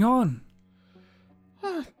things going on.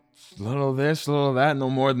 Little this, little that, no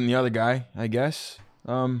more than the other guy, I guess.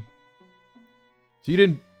 So you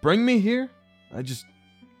didn't bring me here? I just...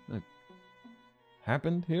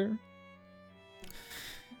 happened here?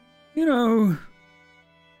 You know...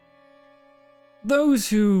 those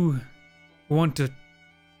who want to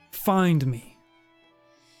find me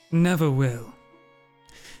never will.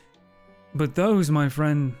 But those, my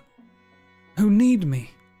friend, who need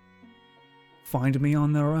me, find me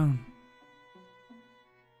on their own.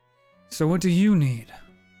 So what do you need,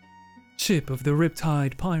 Chip of the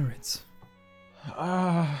Riptide Pirates?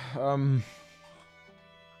 A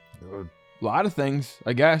lot of things,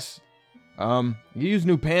 I guess. You use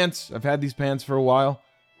new pants. I've had these pants for a while.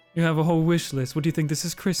 You have a whole wish list. What do you think, this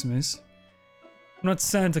is Christmas? I'm not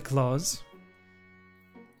Santa Claus.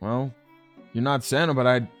 Well, you're not Santa, but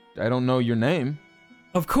I don't know your name.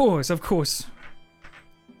 Of course.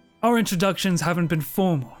 Our introductions haven't been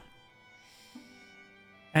formal.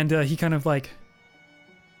 And he kind of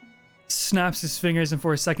snaps his fingers, and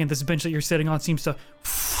for a second, this bench that you're sitting on seems to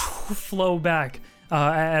flow back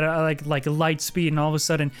at a light speed, and all of a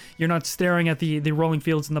sudden, you're not staring at the rolling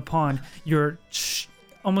fields in the pond. You're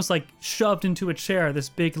almost shoved into a chair, this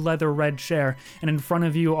big leather red chair, and in front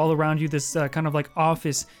of you, all around you, this kind of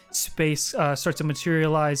office space starts to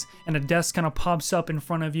materialize, and a desk kind of pops up in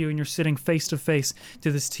front of you, and you're sitting face to face to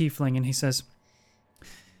this tiefling, and he says,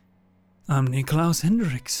 I'm Niklaus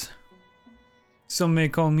Hendrix. Some may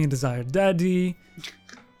call me Desired Daddy,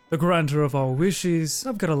 the granter of all wishes.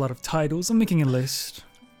 I've got a lot of titles. I'm making a list.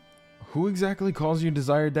 Who exactly calls you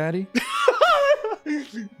Desired Daddy?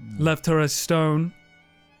 Left her a stone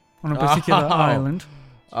on a particular Oh. island.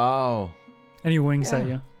 Oh. And he winks at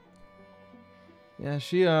you. Yeah,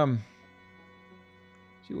 she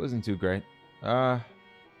wasn't too great. So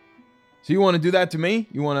you want to do that to me?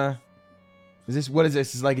 You want to... what is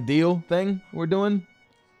this? Is like a deal thing we're doing?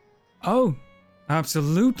 Oh,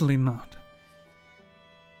 absolutely not.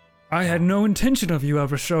 I had no intention of you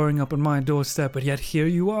ever showing up on my doorstep, but yet here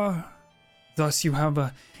you are. Thus you have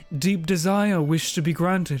a deep desire, wish to be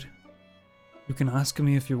granted. You can ask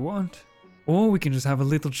me if you want, or we can just have a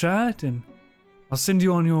little chat and I'll send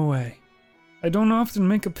you on your way. I don't often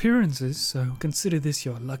make appearances, so consider this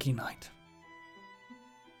your lucky night.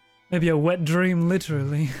 Maybe a wet dream,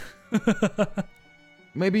 literally.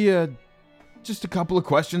 Maybe just a couple of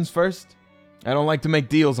questions first. I don't like to make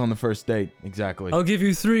deals on the first date. Exactly. I'll give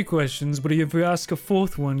you 3 questions, but if you ask a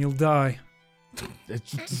 4th one, you'll die.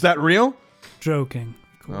 Is that real? Joking,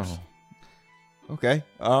 of course. Oh. Okay.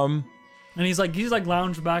 And he's like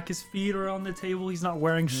lounged back, his feet are on the table. He's not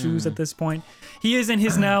wearing shoes at this point. He is in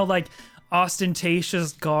his now like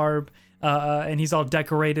ostentatious garb, and he's all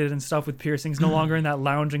decorated and stuff with piercings. No longer in that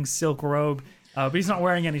lounging silk robe, but he's not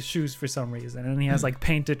wearing any shoes for some reason. And he has like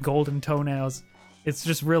painted golden toenails. It's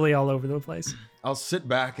just really all over the place. I'll sit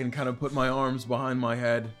back and kind of put my arms behind my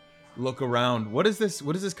head, look around. What is this?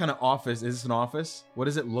 What is this kind of office? Is this an office? What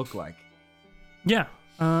does it look like? Yeah.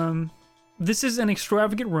 This is an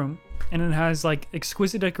extravagant room, and it has like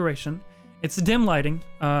exquisite decoration. It's dim lighting,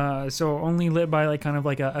 so only lit by like kind of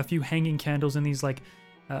like a few hanging candles in these like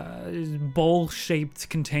bowl-shaped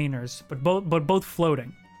containers, but both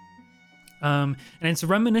floating. And it's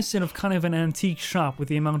reminiscent of kind of an antique shop with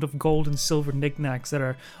the amount of gold and silver knickknacks that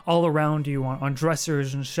are all around you on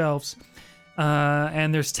dressers and shelves.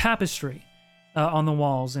 And there's tapestry on the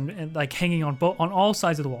walls and like hanging on all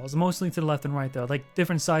sides of the walls, mostly to the left and right though, like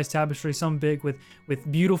different size tapestry, some big with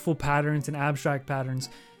beautiful patterns and abstract patterns.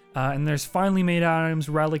 And there's finely made items,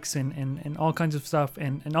 relics, and all kinds of stuff.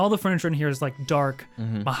 And all the furniture in here is like dark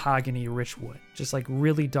mahogany rich wood, just like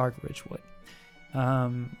really dark rich wood.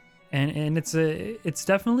 And it's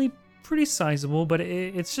definitely pretty sizable, but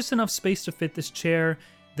it's just enough space to fit this chair,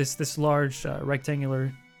 this large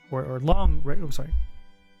rectangular or long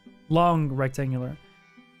rectangular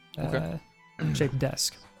shaped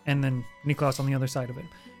desk, and then Niklas on the other side of it,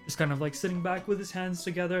 just kind of like sitting back with his hands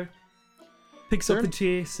together, picks up the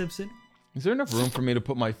tea, sips it. Is there enough room for me to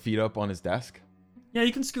put my feet up on his desk? Yeah,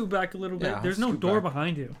 you can scoot back a little bit. Yeah, I'll There's no scoot door back.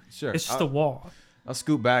 behind you. Sure. It's just a wall. I'll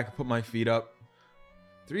scoot back, put my feet up.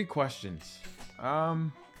 3 questions.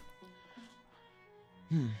 Where'd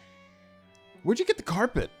you get the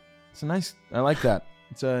carpet? It's a nice. I like that.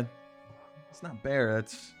 It's not bear.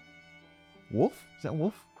 That's wolf. Is that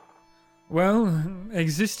wolf? Well,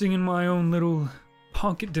 existing in my own little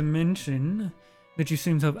pocket dimension that you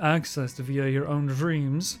seem to have access to via your own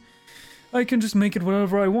dreams, I can just make it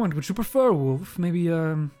whatever I want. Would you prefer, wolf? Maybe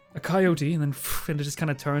a coyote, and then it just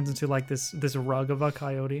kind of turns into like this rug of a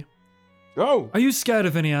coyote. Oh. Are you scared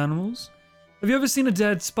of any animals? Have you ever seen a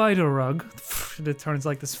dead spider rug? It turns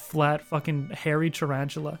like this flat fucking hairy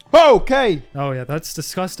tarantula. Okay. Oh yeah, that's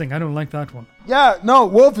disgusting. I don't like that one. Yeah. No.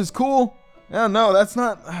 Wolf is cool. Yeah. No. That's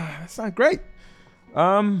not great.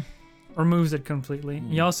 Removes it completely.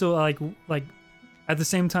 He also like at the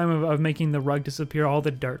same time of making the rug disappear, all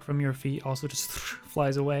the dirt from your feet also just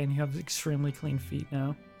flies away, and you have extremely clean feet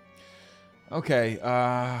now. Okay.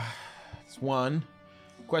 That's one.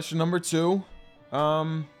 Question number 2.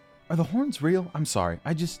 Are the horns real? I'm sorry.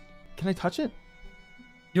 Can I touch it?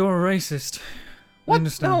 You're a racist. I What?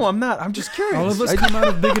 understand. No, I'm not. I'm just curious. All of us come out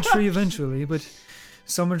of bigotry eventually, but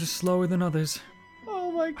some are just slower than others.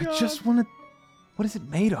 Oh my god. I just want to. What is it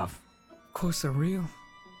made of? Of course they're real.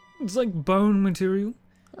 It's like bone material.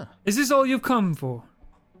 Is this all you've come for?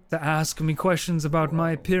 To ask me questions about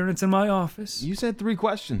my appearance in my office? You said 3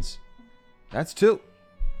 questions. That's 2.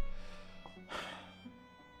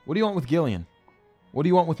 What do you want with Gillian? What do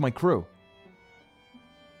you want with my crew?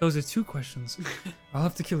 Those are 2 questions. I'll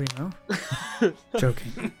have to kill you now.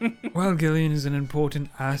 Joking. Well, Gillian is an important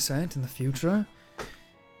asset in the future.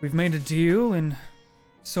 We've made a deal, and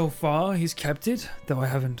so far he's kept it, though I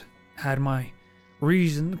haven't had my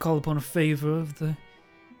reason to call upon a favor of the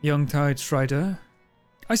young Tide Strider.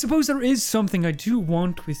 I suppose there is something I do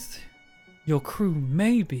want with your crew,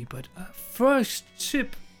 maybe, but first,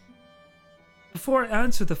 Chip, before I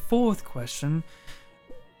answer the 4th question,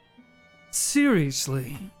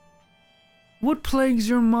 seriously, what plagues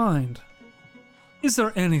your mind? Is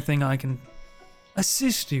there anything I can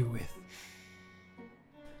assist you with?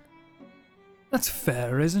 That's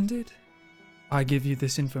fair, isn't it? I give you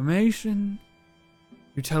this information.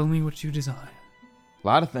 You tell me what you desire. A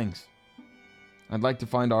lot of things. I'd like to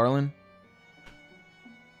find Arlen.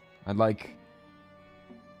 I'd like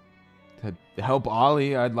to help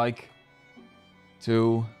Ollie. I'd like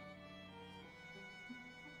to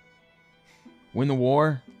win the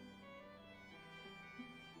war.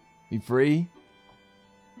 Be free.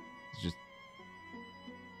 Just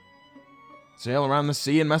sail around the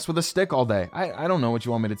sea and mess with a stick all day. I don't know what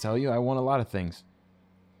you want me to tell you. I want a lot of things.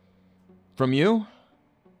 From you?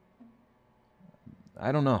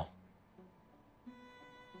 I don't know.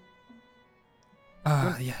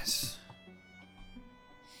 Ah, yes.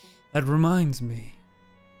 That reminds me.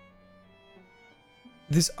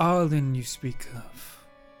 This Arlen you speak of.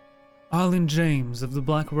 Arlen James of the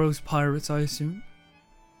Black Rose Pirates, I assume?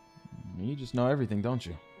 You just know everything, don't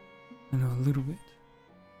you? I know a little bit.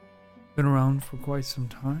 Been around for quite some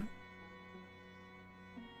time.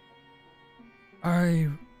 I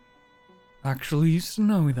actually used to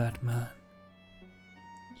know that man.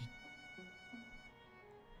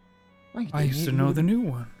 I used to know the new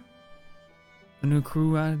one. The new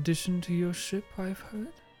crew addition to your ship, I've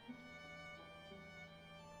heard.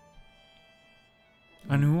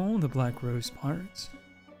 I knew all the Black Rose pirates.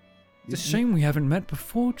 It's a shame we haven't met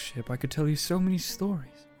before, Chip. I could tell you so many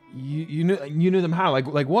stories. You knew them how?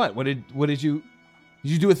 Like what? What did you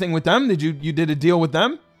do a thing with them? You did a deal with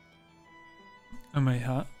them? I may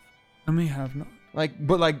have not.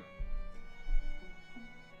 But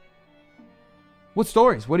what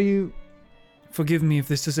stories? What do you? Forgive me if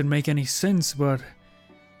this doesn't make any sense, but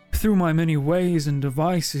through my many ways and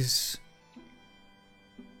devices,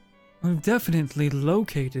 I've definitely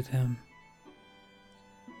located him.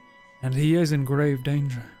 And he is in grave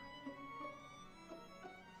danger.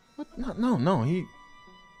 What? No, he...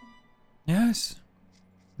 Yes.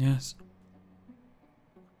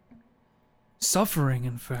 Suffering,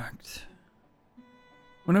 in fact.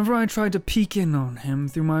 Whenever I tried to peek in on him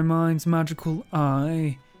through my mind's magical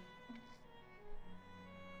eye,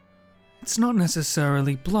 it's not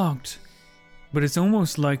necessarily blocked, but it's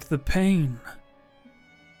almost like the pain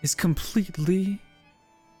is completely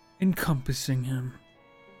encompassing him.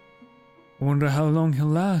 I wonder how long he'll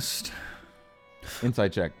last.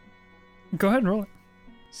 Insight check. Go ahead and roll it.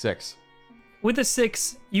 6. With a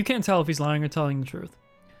 6, you can't tell if he's lying or telling the truth.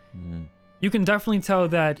 Mm. You can definitely tell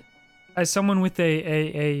that as someone with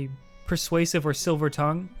a persuasive or silver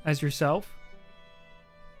tongue as yourself,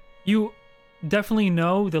 you definitely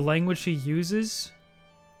know the language he uses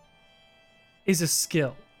is a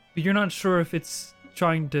skill. But you're not sure if it's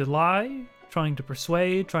trying to lie, trying to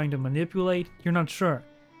persuade, trying to manipulate. You're not sure.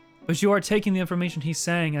 But you are taking the information he's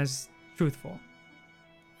saying as truthful.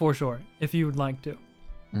 For sure, if you would like to.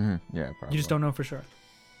 Mm-hmm. Yeah, probably. You just don't know for sure.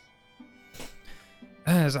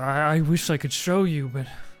 As I wish I could show you, but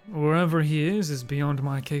wherever he is beyond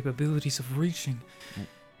my capabilities of reaching.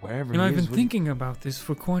 Wherever And he I've is, been thinking about this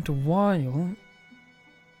for quite a while.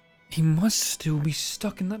 He must still be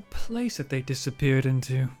stuck in that place that they disappeared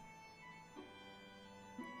into.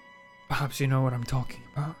 Perhaps you know what I'm talking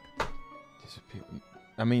about. Disappear.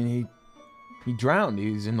 I mean, he drowned.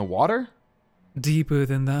 He's in the water? Deeper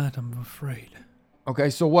than that, I'm afraid. Okay,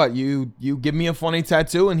 so what? You give me a funny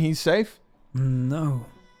tattoo and he's safe? No.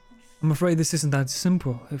 I'm afraid this isn't that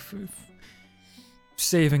simple. If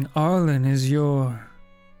saving Arlen is your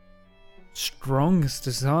strongest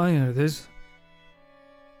desire, there's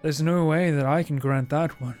no way that I can grant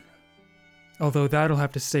that one. Although that'll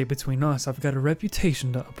have to stay between us. I've got a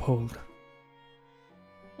reputation to uphold.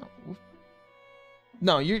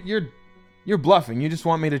 No, you're bluffing. You just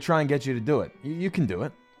want me to try and get you to do it. You can do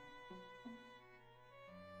it.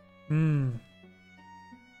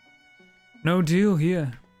 No deal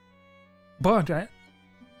here. But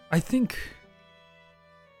I think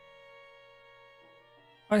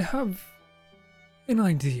I have an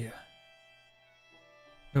idea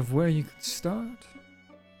of where you could start.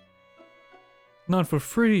 Not for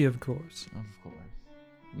free, of course. Of course.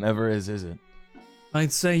 Never is it?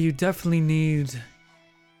 I'd say you definitely need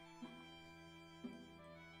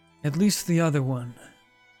at least the other one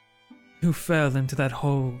who fell into that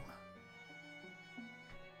hole.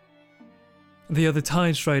 The other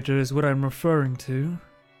Tide Strider is what I'm referring to.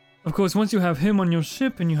 Of course, once you have him on your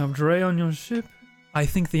ship and you have Dre on your ship, I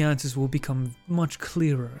think the answers will become much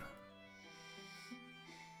clearer.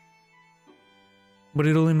 But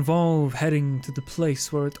it'll involve heading to the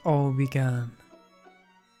place where it all began.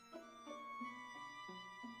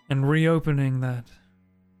 And reopening that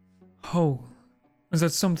hole. Is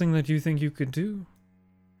that something that you think you could do?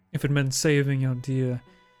 If it meant saving your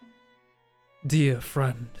dear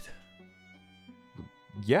friend.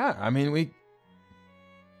 Yeah, I mean, we...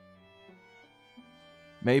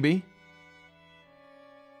 Maybe.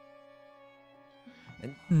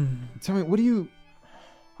 And tell me, what do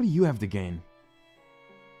you have to gain?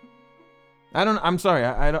 I'm sorry,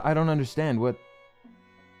 I don't understand. What...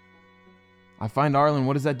 I find Arlen,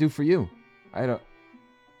 what does that do for you? I don't...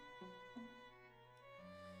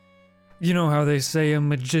 You know how they say a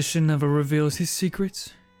magician never reveals his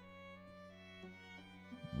secrets?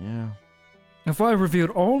 Yeah. If I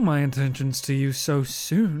revealed all my intentions to you so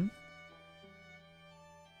soon,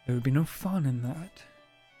 there would be no fun in that.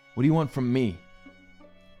 What do you want from me?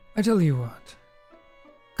 I tell you what.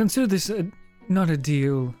 Consider this not a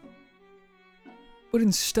deal, but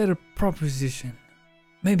instead a proposition.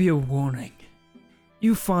 Maybe a warning.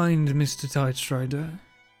 You find Mr. Tightstrider,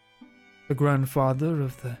 the grandfather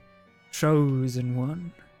of the Chosen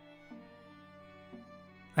One,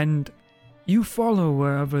 and you follow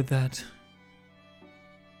wherever that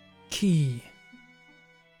key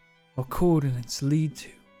or coordinates lead to.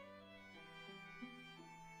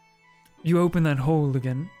 You open that hole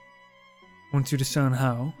again, once you discern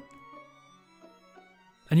how,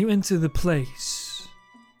 and you enter the place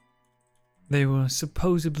they were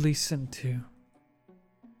supposedly sent to.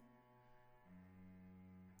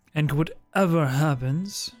 And whatever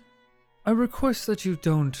happens, I request that you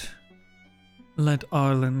don't let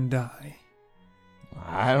Arlen die.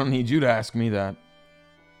 I don't need you to ask me that.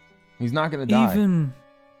 He's not gonna die.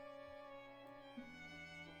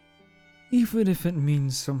 Even if it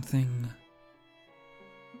means something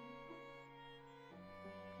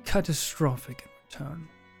catastrophic in return,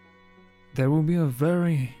 there will be a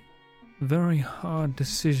very, very hard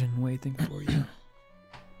decision waiting for you.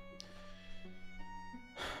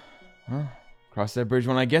 Huh? Cross that bridge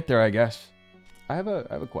when I get there, I guess. I have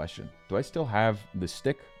a question. Do I still have the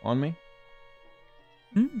stick on me?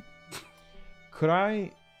 Could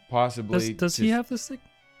I possibly... Does he have the stick?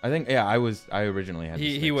 I think, yeah, I originally had the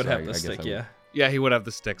stick. He would so have I the guess stick, I yeah. Yeah, he would have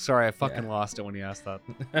the stick. Sorry, I fucking lost it when he asked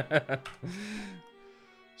that.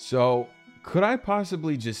 So, could I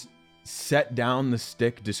possibly just set down the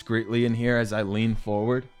stick discreetly in here as I lean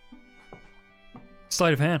forward?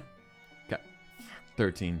 Sleight of hand. Okay.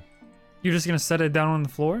 13. You're just gonna set it down on the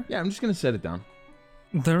floor? Yeah, I'm just gonna set it down.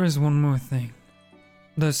 There is one more thing.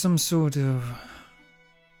 There's some sort of...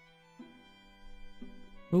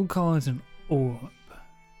 we'll call it an orb.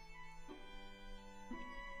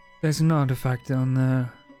 There's an artifact down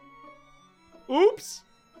there. Oops!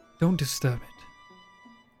 Don't disturb it.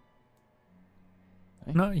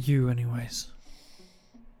 Hey. Not you, anyways.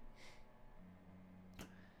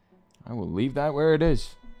 I will leave that where it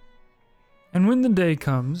is. And when the day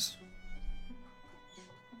comes,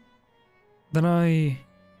 then I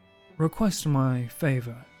request my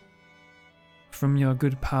favor from your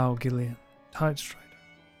good pal Gillian, Tightstrider.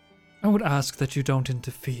 I would ask that you don't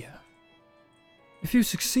interfere. If you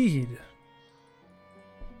succeed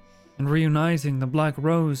in reuniting the Black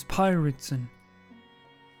Rose pirates and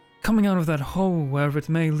coming out of that hole wherever it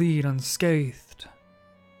may lead unscathed,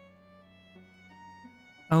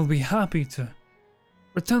 I'll be happy to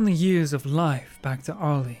return the years of life back to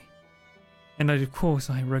Arlie. And of course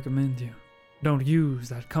I recommend you don't use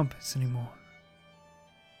that compass anymore,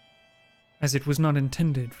 as it was not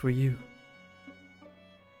intended for you.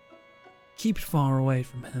 Keep it far away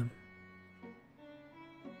from him.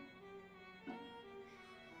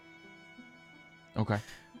 Okay.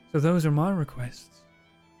 So those are my requests.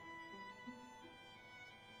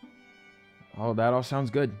 Oh, that all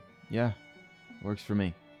sounds good. Yeah. Works for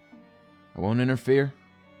me. I won't interfere.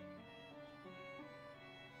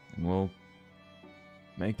 And we'll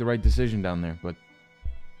make the right decision down there, but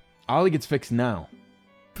Ollie gets fixed now.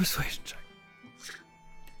 Persuasion check.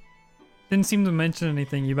 Didn't seem to mention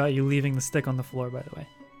anything about you leaving the stick on the floor, by the way.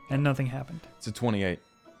 And nothing happened. It's a 28.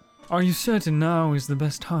 Are you certain now is the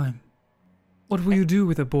best time? What will you do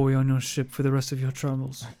with a boy on your ship for the rest of your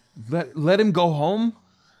troubles? Let him go home?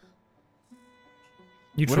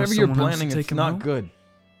 You trust Whatever you're someone else to planning, take it's him not home? good.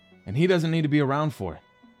 And he doesn't need to be around for it.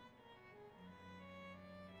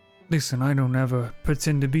 Listen, I don't ever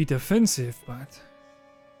pretend to be defensive, but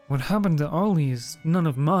what happened to Ollie is none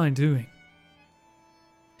of my doing.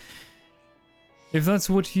 If that's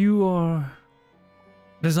what you are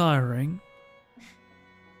desiring,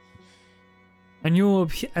 and you'll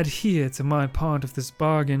adhere to my part of this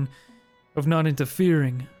bargain of not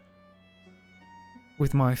interfering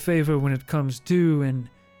with my favor when it comes due, and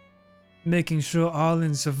making sure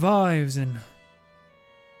Arlen survives, and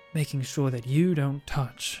making sure that you don't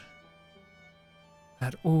touch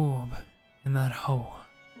that orb in that hole,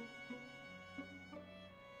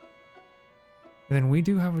 then we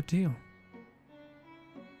do have a deal.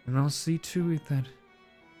 And I'll see to it that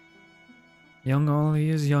young Ollie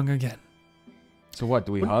is young again. So what?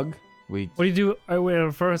 Do we hug? We. What do you do?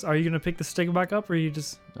 Wait, first, are you gonna pick the stick back up, or are you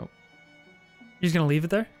just? Nope. You're just gonna leave it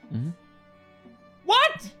there? Mm-hmm.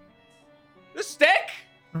 What? The stick?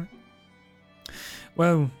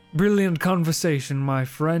 Well, brilliant conversation, my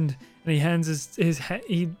friend. And he hands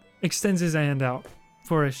he extends his hand out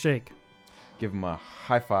for a shake. Give him a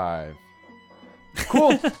high five.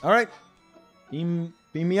 Cool. All right. Beam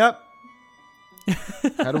me up.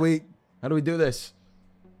 How do we do this?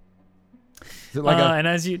 Is it like and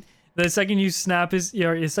as the second you slap his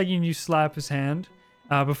hand,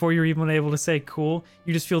 before you're even able to say cool,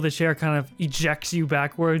 you just feel the chair kind of ejects you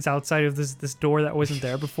backwards outside of this door that wasn't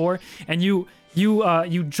there before, and you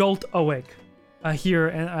jolt awake here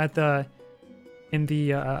in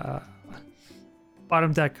the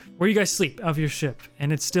bottom deck where you guys sleep of your ship,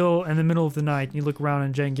 and it's still in the middle of the night. And you look around,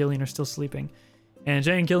 and Jay and Gillian are still sleeping. And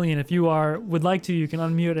Jay and Gillian, if you would like to, you can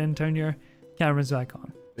unmute and turn your cameras back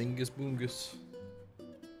on. Bingus boongus.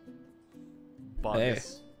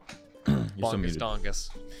 Bongus. You're so Bongus muted. dongus.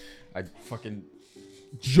 I fucking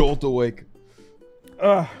jolt awake.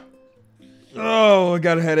 Oh, I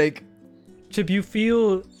got a headache. Chip, you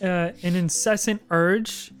feel an incessant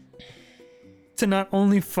urge to not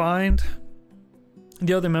only find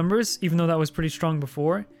the other members, even though that was pretty strong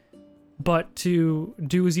before, but to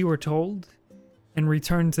do as you were told and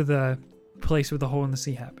return to the place where the hole in the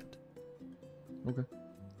sea happened. Okay.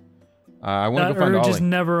 I want to That go find urge Ollie. is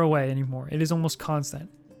never away anymore. It is almost constant.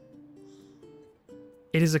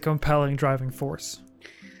 It is a compelling driving force.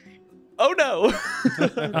 Oh no!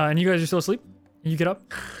 And you guys are still asleep? You get up?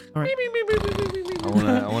 All right.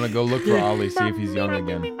 I want to go look for Ollie, see if he's young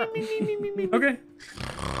again. Okay.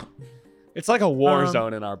 It's like a war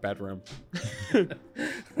zone in our bedroom. I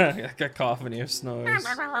got cacophony of snores.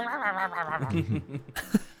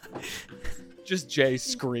 Just Jay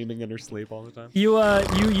screaming in her sleep all the time. You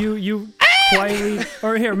quietly,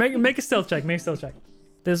 or here, make a stealth check. Make a stealth check.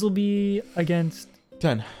 This will be against.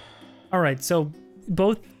 10. All right, so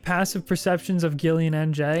both passive perceptions of Gillian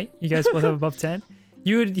and Jay, you guys both have above 10.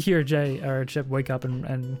 You would hear Jay or Chip wake up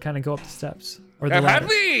and kind of go up the steps or the ladder.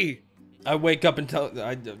 Happy! I wake up and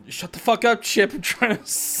shut the fuck up, Chip. I'm trying to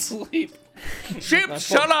sleep. Chip,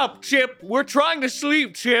 shut up, Chip. We're trying to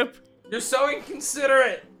sleep, Chip. You're so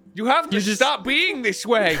inconsiderate. You have to just- stop being this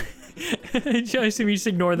way. I assume you just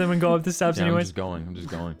ignore them and go up the steps Yeah, I'm anyways. just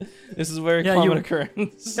going. This is a very Yeah, common you-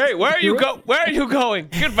 occurrence. Hey, where are you going?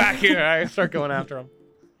 Get back here. I start going after him.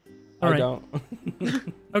 All I right.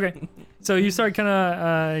 don't. Okay, so you start kind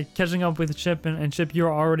of catching up with Chip, and Chip,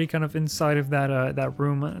 you're already kind of inside of that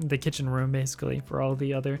room, the kitchen room, basically, for all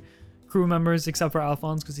the other crew members except for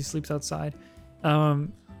Alphonse because he sleeps outside.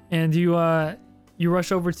 And you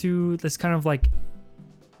rush over to this kind of like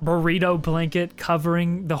burrito blanket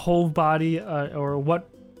covering the whole body,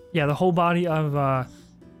 the whole body of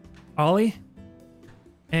Ollie.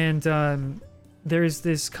 And there's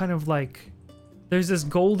this kind of like, there's this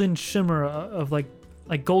golden shimmer of like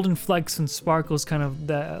golden flecks and sparkles, kind of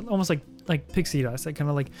that almost like pixie dust, that kind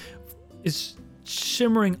of like is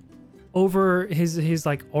shimmering over his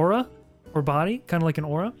like aura or body, kind of like an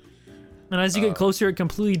aura. And as you get closer, it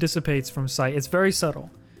completely dissipates from sight. It's very subtle.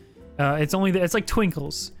 It's like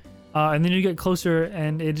twinkles, and then you get closer,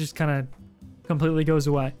 and it just kind of completely goes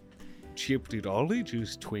away. Chip, did Ollie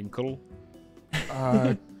just twinkle?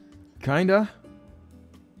 Kinda.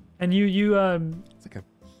 And It's like a.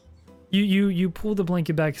 you pull the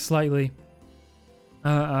blanket back slightly,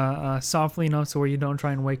 softly enough so where you don't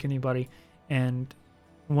try and wake anybody, and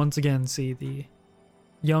once again see the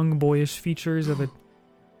young boyish features of a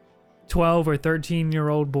 12 or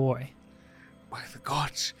 13-year-old boy. By the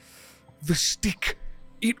gods, the stick,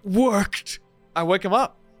 it worked. I wake him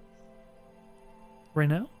up. Right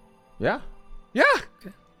now? Yeah. Yeah.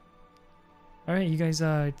 All right, you guys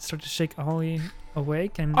start to shake Ollie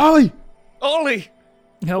awake and Ollie, Ollie,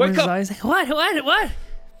 he opens wake his up. eyes. What?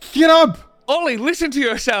 get up! Ollie, listen to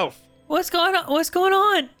yourself. What's going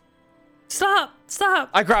on? Stop!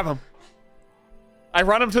 I grab him. I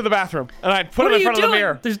run him to the bathroom, and I put What him are in you front of the doing?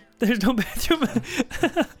 mirror. There's no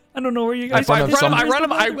bathroom. I don't know where you I guys find are.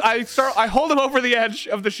 out some- I hold him over the edge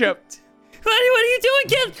of the ship. What are you doing,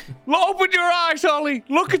 kid? Open your eyes, Ollie.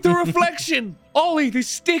 Look at the reflection. Ollie, the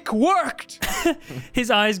stick worked. His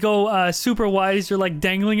eyes go super wide as you're like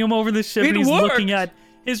dangling him over the ship, It and he's worked. looking at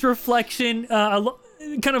his reflection,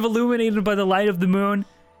 kind of illuminated by the light of the moon.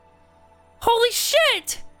 Holy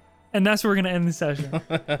shit! And that's where we're gonna end the session.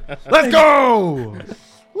 Let's go!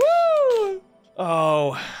 Woo!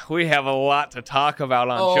 Oh, we have a lot to talk about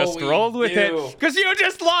on Oh, Just we Rolled With do. It. Because you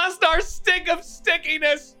just lost our stick of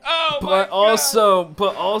stickiness. Oh, my But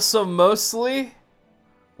God. also mostly,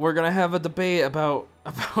 we're gonna have a debate about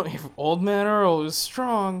if Old Man Earl is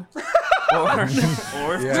strong or if Yeah.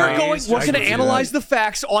 We're I going to can see analyze that. the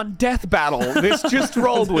facts on Death Battle. This Just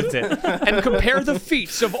Rolled With It. And compare the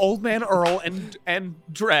feats of Old Man Earl and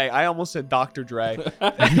Dre. I almost said Dr. Dre.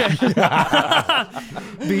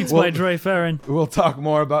 Beats by Dre Farron. We'll talk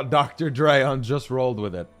more about Dr. Dre on Just Rolled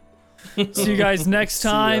With It. See you guys next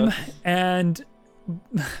time, and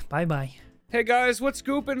bye-bye. Hey guys, what's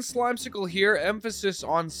scoopin'? Slimesicle here. Emphasis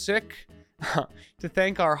on sick. To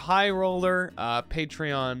thank our high roller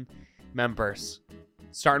Patreon members.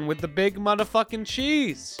 Starting with the big motherfucking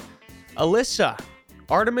cheese. Alyssa.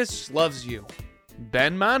 Artemis loves you.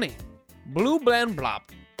 Ben Manny. Blue Bland Blop.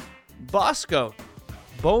 Bosco.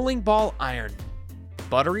 Bowling Ball Iron.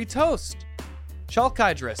 Buttery Toast.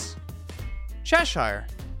 Chalkydris. Cheshire.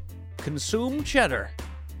 Consume Cheddar.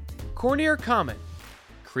 Cornier Comet.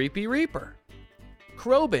 Creepy Reaper.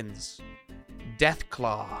 Crobins.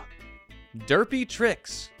 Deathclaw. Derpy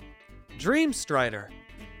Tricks. Dream Strider.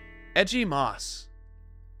 Edgy Moss.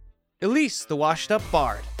 Elise the Washed Up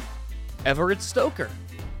Bard. Everett Stoker.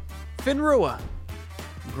 Finrua.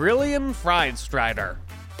 Grillium Fried Strider.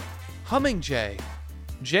 Humming Jay.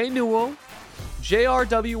 Jay Newell.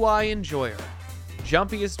 JRWI Enjoyer.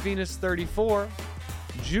 Jumpiest Venus 34.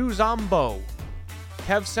 Juzambo.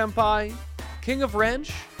 Kev Senpai. King of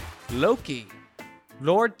Wrench. Loki.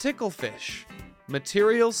 Lord Ticklefish.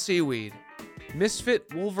 Material Seaweed. Misfit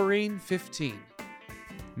Wolverine 15.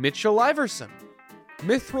 Mitchell Iverson.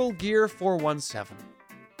 Mithril Gear 417.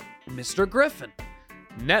 Mr. Griffin.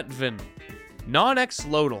 Netvin. Non-X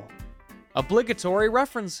Lodal. Obligatory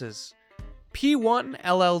References. P1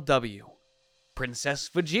 LLW. Princess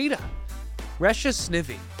Vegeta. Resha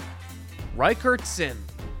Snivy. Riker Tsin.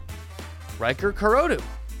 Riker Kurodu.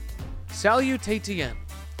 Salutatien.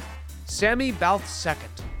 Sammy Bouth II.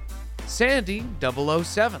 Sandy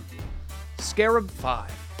 007. Scarab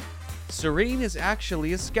 5. Serene is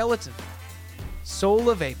actually a skeleton. Soul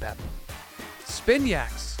of Apep.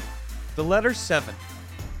 Spinyax. The letter 7.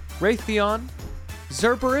 Raytheon.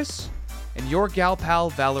 Zerberus. And your gal pal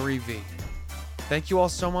Valerie V. Thank you all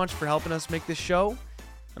so much for helping us make this show,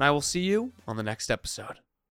 and I will see you on the next episode.